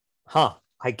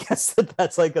guess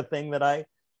that's like a thing that I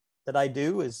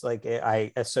do, is like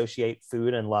I associate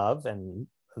food and love, and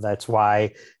that's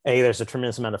why there's a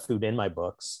tremendous amount of food in my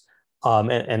books,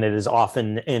 and it is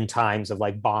often in times of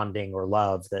like bonding or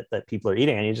love that people are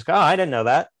eating, and you just go, oh, I didn't know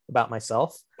that about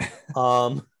myself.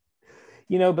 But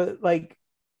like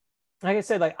I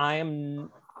said, like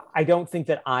I don't think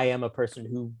that I am a person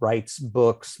who writes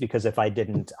books, because if I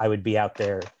didn't, I would be out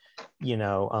there,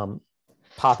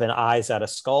 popping eyes out of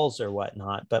skulls or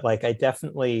whatnot. But like I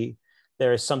definitely,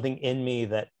 there is something in me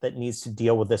that needs to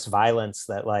deal with this violence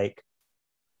that like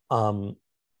I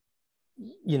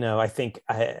think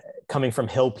coming from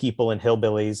hill people and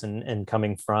hillbillies, and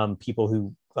coming from people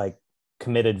who like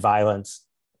committed violence,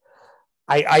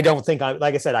 I don't think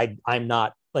like I said, I'm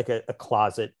not like a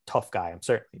closet tough guy. I'm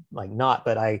certainly like not,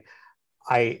 but I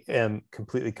am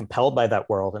completely compelled by that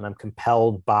world, and I'm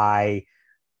compelled by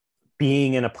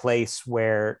being in a place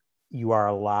where you are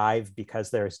alive because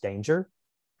there is danger.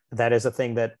 That is a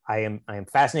thing that I am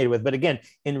fascinated with. But again,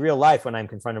 in real life, when I'm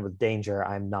confronted with danger,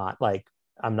 I'm not like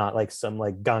some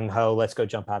like gung ho, let's go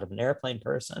jump out of an airplane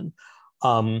person.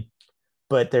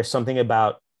 But there's something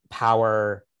about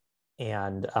power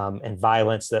and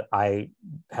violence that I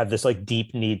have this like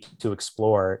deep need to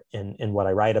explore in what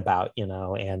I write about,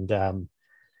 and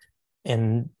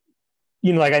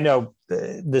like I know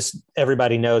this,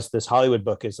 everybody knows this Hollywood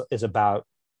book is about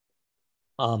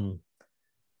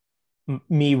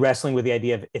me wrestling with the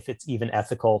idea of if it's even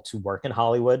ethical to work in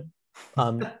Hollywood,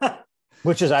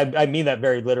 which is I mean that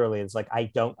very literally. It's like I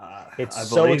don't. It's I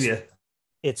so believe you.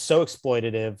 it's so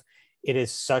exploitative. It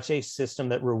is such a system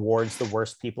that rewards the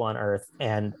worst people on earth,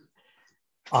 and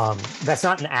that's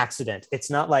not an accident. It's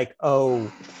not like,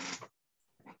 oh,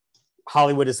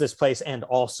 Hollywood is this place, and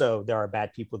also there are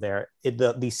bad people there.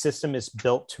 The system is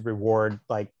built to reward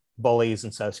like bullies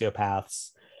and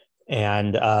sociopaths,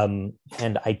 and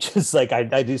I just like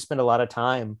I do spend a lot of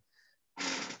time.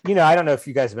 I don't know if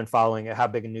you guys have been following how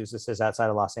big a news this is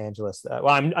outside of Los Angeles.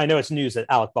 I know it's news that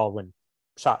Alec Baldwin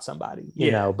shot somebody,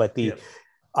 but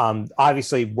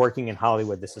obviously working in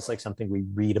Hollywood, this is like something we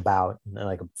read about and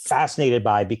like I'm fascinated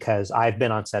by, because I've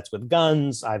been on sets with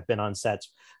guns. I've been on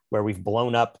sets where we've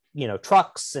blown up,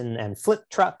 trucks and flip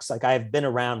trucks. Like I've been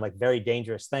around like very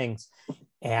dangerous things.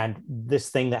 And this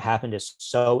thing that happened is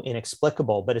so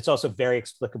inexplicable, but it's also very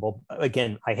explicable.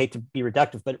 Again, I hate to be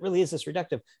reductive, but it really is this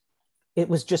reductive. It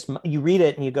was just, you read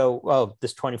it and you go, oh,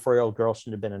 this 24-year-old girl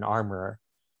shouldn't have been an armorer,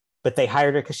 but they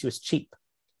hired her because she was cheap.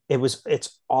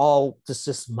 It's all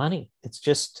just money. It's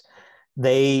just,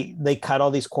 they cut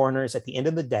all these corners at the end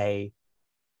of the day.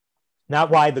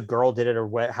 Not why the girl did it or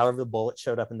however the bullet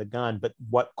showed up in the gun, but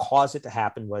what caused it to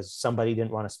happen was somebody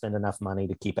didn't want to spend enough money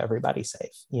to keep everybody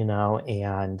safe,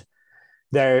 and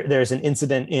there's an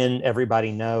incident in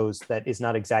Everybody Knows that is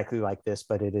not exactly like this,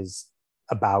 but it is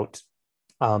about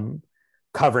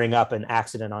covering up an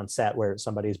accident on set where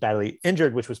somebody is badly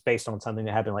injured, which was based on something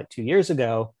that happened like 2 years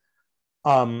ago.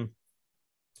 And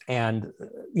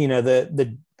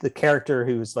the character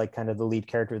who's like kind of the lead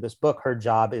character of this book, her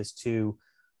job is to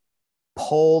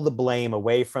pull the blame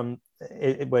away from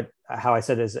it. How I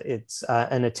said is it's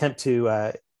an attempt to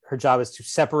her job is to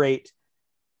separate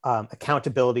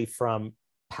accountability from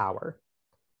power.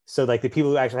 So like the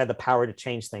people who actually had the power to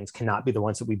change things cannot be the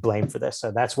ones that we blame for this.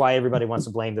 So that's why everybody wants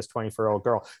to blame this 24-year-old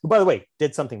girl, who, by the way,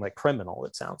 did something like criminal,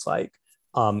 it sounds like.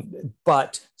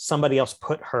 But somebody else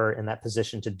put her in that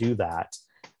position to do that.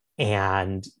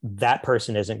 And that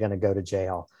person isn't going to go to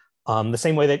jail. The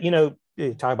same way that, you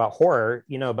talk about horror,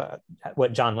 about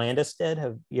what John Landis did.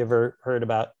 Have you ever heard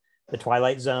about the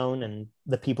Twilight Zone and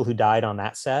the people who died on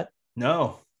that set?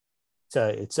 No. So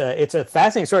it's a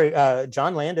fascinating story.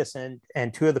 John Landis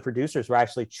and two of the producers were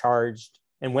actually charged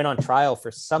and went on trial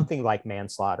for something like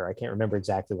manslaughter. I can't remember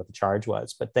exactly what the charge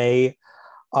was, but they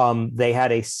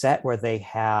had a set where they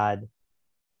had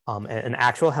an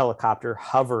actual helicopter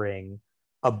hovering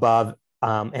above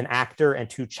an actor and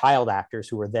two child actors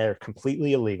who were there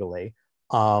completely illegally.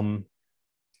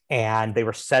 and they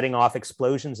were setting off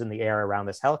explosions in the air around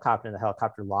this helicopter, and the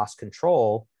helicopter lost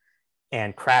control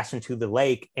and crashed into the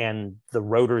lake, and the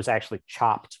rotors actually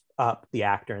chopped up the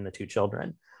actor and the two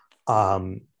children.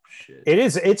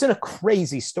 It's a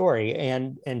crazy story,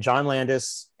 and John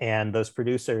Landis and those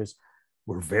producers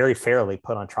were very fairly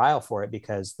put on trial for it,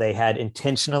 because they had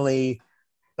intentionally,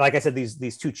 like I said,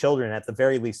 these two children, at the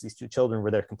very least, these two children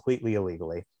were there completely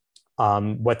illegally.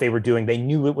 What they were doing, they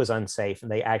knew it was unsafe,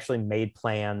 and they actually made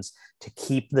plans to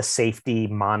keep the safety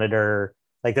monitor.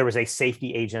 Like, there was a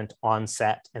safety agent on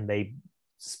set, and they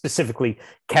specifically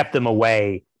kept them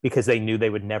away because they knew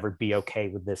they would never be okay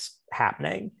with this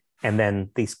happening. And then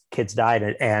these kids died,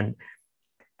 and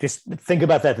just think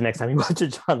about that the next time you watch a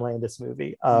John Landis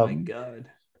movie. Oh my God.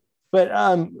 But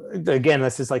again,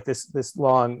 this is like this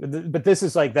long, but this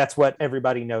is like, that's what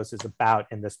everybody knows is about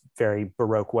in this very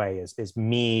Baroque way, is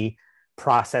me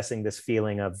processing this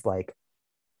feeling of, like,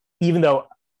 even though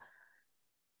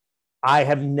I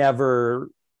have never,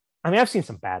 I mean, I've seen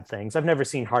some bad things. I've never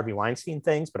seen Harvey Weinstein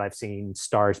things, but I've seen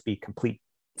stars be complete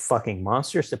fucking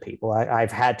monsters to people.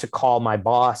 I've had to call my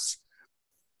boss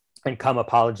and come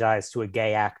apologize to a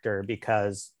gay actor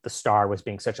because the star was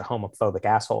being such a homophobic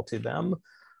asshole to them.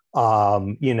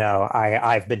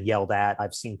 I've been yelled at.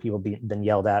 I've seen people been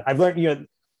yelled at. I've learned,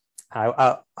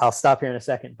 I'll stop here in a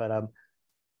second, but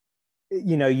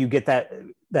you get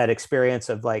that experience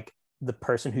of, like, the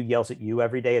person who yells at you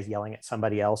every day is yelling at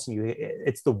somebody else, and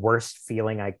it's the worst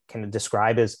feeling I can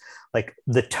describe, is like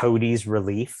the toadie's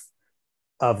relief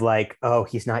of, like, oh,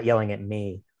 he's not yelling at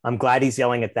me. I'm glad he's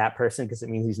yelling at that person, because it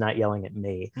means he's not yelling at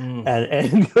me.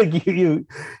 And like, you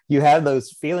have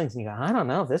those feelings, and you go, I don't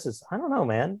know,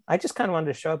 man. I just kind of wanted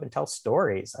to show up and tell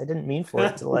stories. I didn't mean for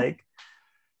it to like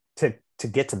to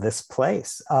get to this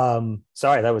place.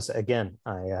 Sorry, that was, again,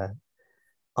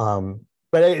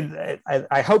 but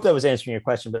I hope that was answering your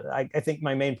question. But I think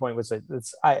my main point was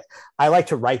that I like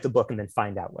to write the book and then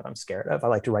find out what I'm scared of. I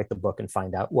like to write the book and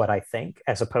find out what I think,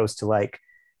 as opposed to, like,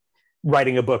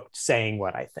 writing a book saying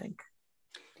what I think.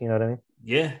 You know what I mean?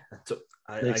 Yeah,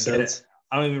 I get it.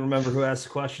 I don't even remember who asked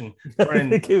the question. Brian,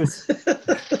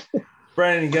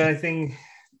 Brian, you got anything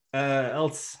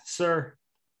else, sir?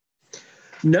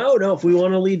 No. If we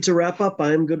want to lead to wrap up,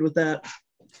 I'm good with that.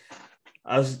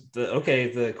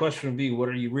 The question would be, what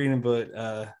are you reading? But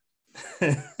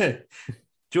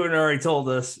Jordan already told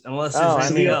us. Unless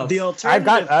there's anything else. The alternative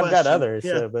I've got others.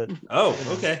 Yeah. But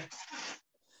okay.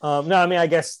 No, I mean, I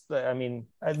guess,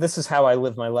 this is how I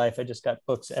live my life. I just got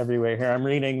books everywhere here. I'm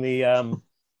reading the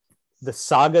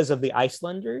Sagas of the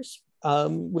Icelanders,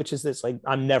 which is this, like,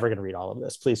 I'm never going to read all of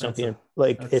this. Please don't be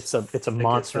like, it's a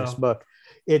monstrous book.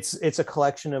 It's a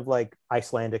collection of, like,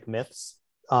 Icelandic myths.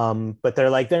 But they're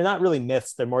not really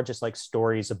myths. They're more just, like,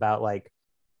 stories about like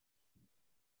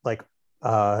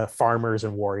farmers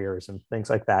and warriors and things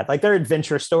like that. Like, they're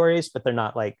adventure stories, but they're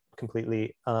not, like,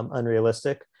 completely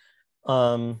unrealistic.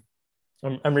 I'm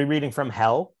rereading From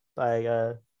Hell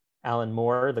by Alan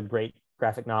Moore, the great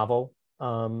graphic novel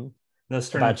about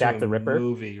Jack the Ripper.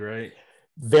 Movie, right?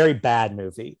 Very bad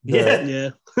movie. Yeah.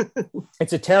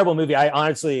 It's a terrible movie. I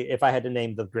honestly, if I had to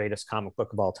name the greatest comic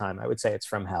book of all time, I would say it's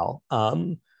From Hell.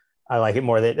 I like it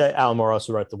more. Alan Moore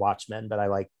also wrote The Watchmen, but I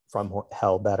like From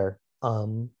Hell better.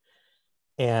 I'm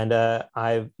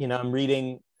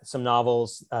reading some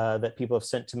novels that people have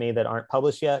sent to me that aren't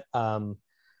published yet. I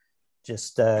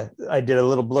did a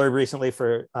little blurb recently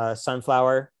for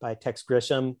Sunflower by Tex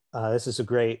Grisham. This is a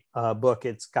great book.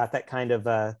 It's got that kind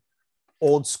of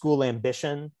old school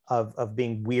ambition of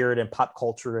being weird and pop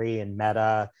culture-y and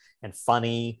meta and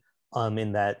funny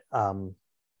in that, in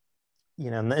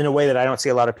a way that I don't see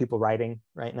a lot of people writing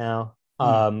right now.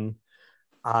 I'm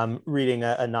reading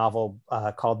a novel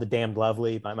called The Damned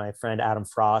Lovely by my friend Adam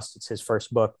Frost. It's his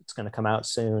first book. It's going to come out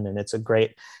soon. And it's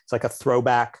like a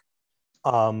throwback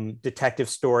detective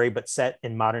story, but set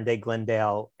in modern day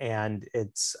Glendale. And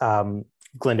it's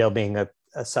Glendale being a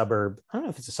suburb. I don't know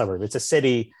if it's a suburb. It's a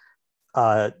city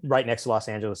right next to Los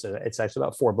Angeles. It's actually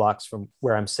about 4 blocks from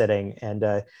where I'm sitting.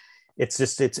 And it's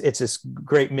this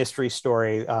great mystery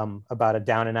story about a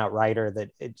down and out writer that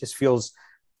it just feels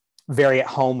very at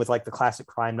home with, like, the classic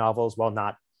crime novels, while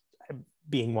not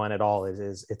being one at all.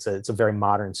 It's a very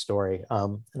modern story.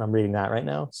 And I'm reading that right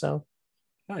now. So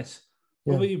nice.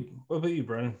 Yeah. What about you,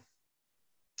 Brennan?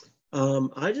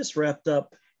 I just wrapped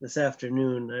up this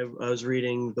afternoon. I was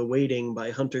reading The Waiting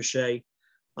by Hunter Shea.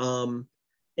 And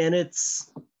it's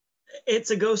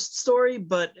a ghost story,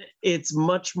 but it's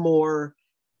much more,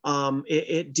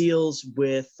 it deals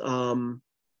with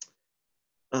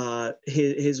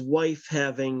his wife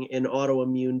having an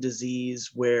autoimmune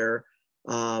disease where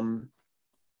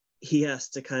he has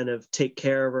to kind of take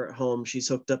care of her at home. She's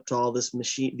hooked up to all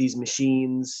these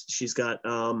machines. She's got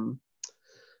I'm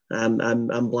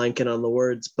blanking on the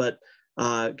words, but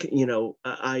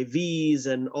IVs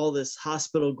and all this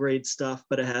hospital grade stuff,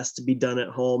 but it has to be done at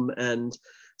home. And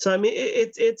so, I mean,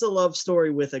 it's a love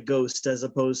story with a ghost as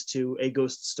opposed to a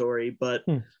ghost story, but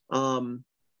for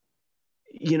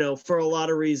a lot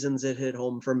of reasons it hit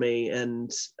home for me,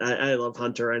 and I love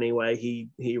Hunter anyway.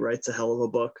 He writes a hell of a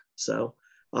book. So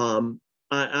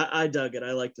I dug it.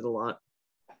 I liked it a lot.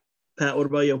 Pat, what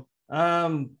about you?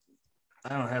 I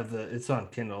don't have it's on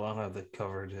Kindle. I don't have the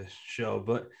cover to show,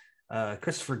 but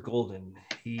Christopher Golden,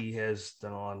 he has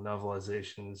done a lot of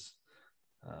novelizations.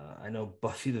 I know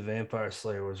Buffy the Vampire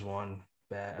Slayer was one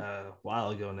a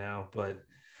while ago now, but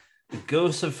The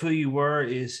Ghost of Who You Were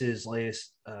is his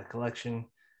latest collection.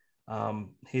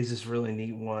 He has this really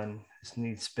neat one, this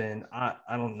neat spin. I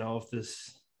don't know if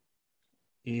this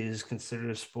is considered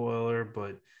a spoiler,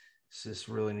 but it's this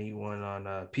really neat one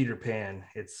on Peter Pan.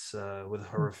 It's with a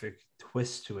horrific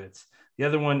twist to it. The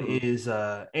other one is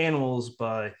Animals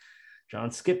by John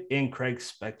Skipp and Craig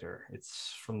Spector.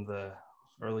 It's from the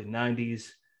early 90s.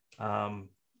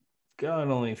 Got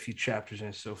only a few chapters in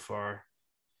it so far.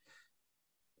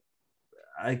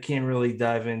 I can't really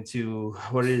dive into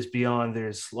what it is beyond.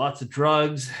 There's lots of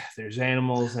drugs, there's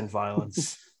animals, and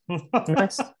violence.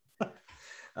 Nice.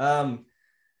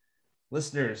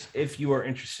 Listeners, if you are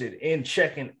interested in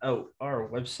checking out our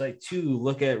website to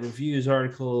look at reviews,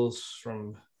 articles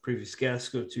from previous guests,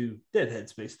 go to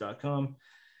deadheadspace.com.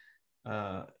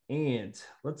 And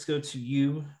let's go to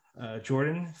you,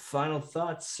 Jordan. Final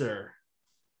thoughts, sir.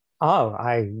 Oh,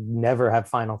 I never have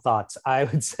final thoughts. I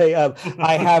would say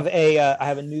I have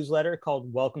a newsletter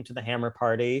called Welcome to the Hammer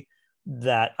Party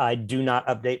that I do not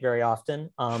update very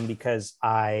often because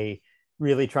I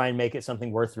really try and make it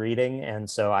something worth reading. And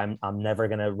so I'm never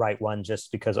going to write one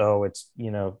just because, it's,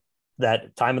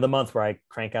 that time of the month where I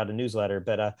crank out a newsletter.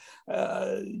 But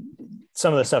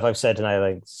some of the stuff I've said tonight,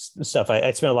 like stuff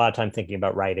I spent a lot of time thinking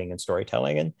about writing and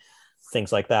storytelling and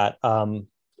things like that.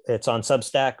 It's on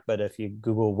Substack, but if you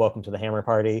Google Welcome to the Hammer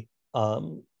Party,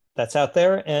 that's out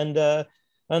there. And that,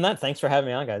 thanks for having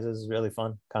me on, guys. This is a really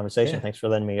fun conversation. Yeah. Thanks for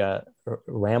letting me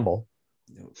ramble.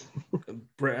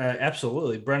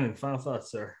 Absolutely. Brendan, final thoughts,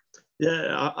 sir.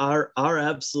 Yeah, our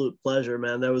absolute pleasure,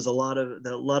 man. There was a lot of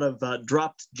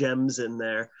dropped gems in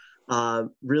there.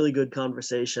 Really good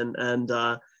conversation. And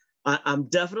I'm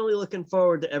definitely looking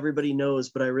forward to Everybody Knows,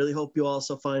 but I really hope you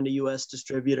also find a U.S.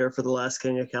 distributor for The Last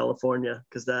King of California,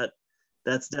 because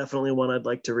that's definitely one I'd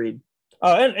like to read.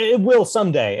 Oh, and it will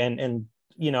someday. And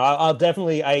I'll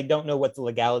definitely, I don't know what the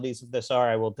legalities of this are.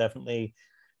 I will definitely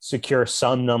secure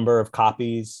some number of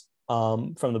copies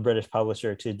from the British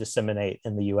publisher to disseminate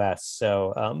in the U.S.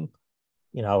 So, I'll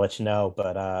let you know.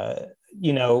 But,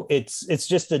 it's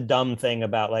just a dumb thing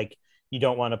about like, you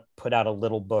don't want to put out a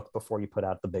little book before you put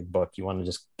out the big book. You want to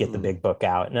just get the big book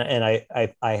out. And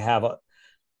I have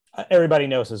Everybody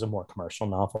Knows is a more commercial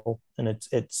novel, and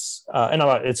it's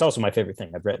also my favorite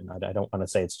thing I've written. I don't want to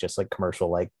say it's just like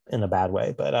commercial, like in a bad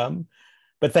way, but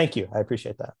thank you. I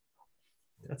appreciate that.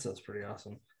 That sounds pretty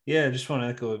awesome. Yeah. I just want to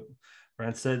echo what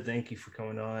Brent said. Thank you for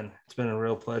coming on. It's been a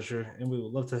real pleasure, and we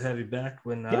would love to have you back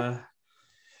when you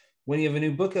have a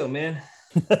new book out, man.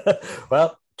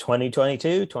 Well,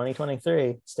 2022,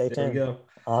 2023. Stay tuned. There we go.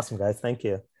 Awesome, guys. Thank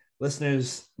you.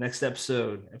 Listeners, next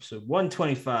episode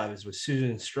 125, is with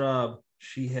Susan Straub.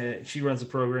 She runs the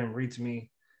program Read to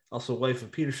Me, also wife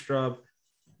of Peter Straub.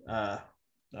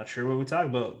 Not sure what we talk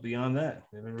about beyond that.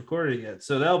 We haven't recorded it yet.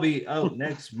 So that'll be out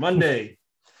next Monday.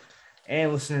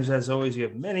 And listeners, as always, you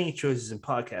have many choices in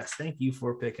podcasts. Thank you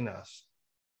for picking us.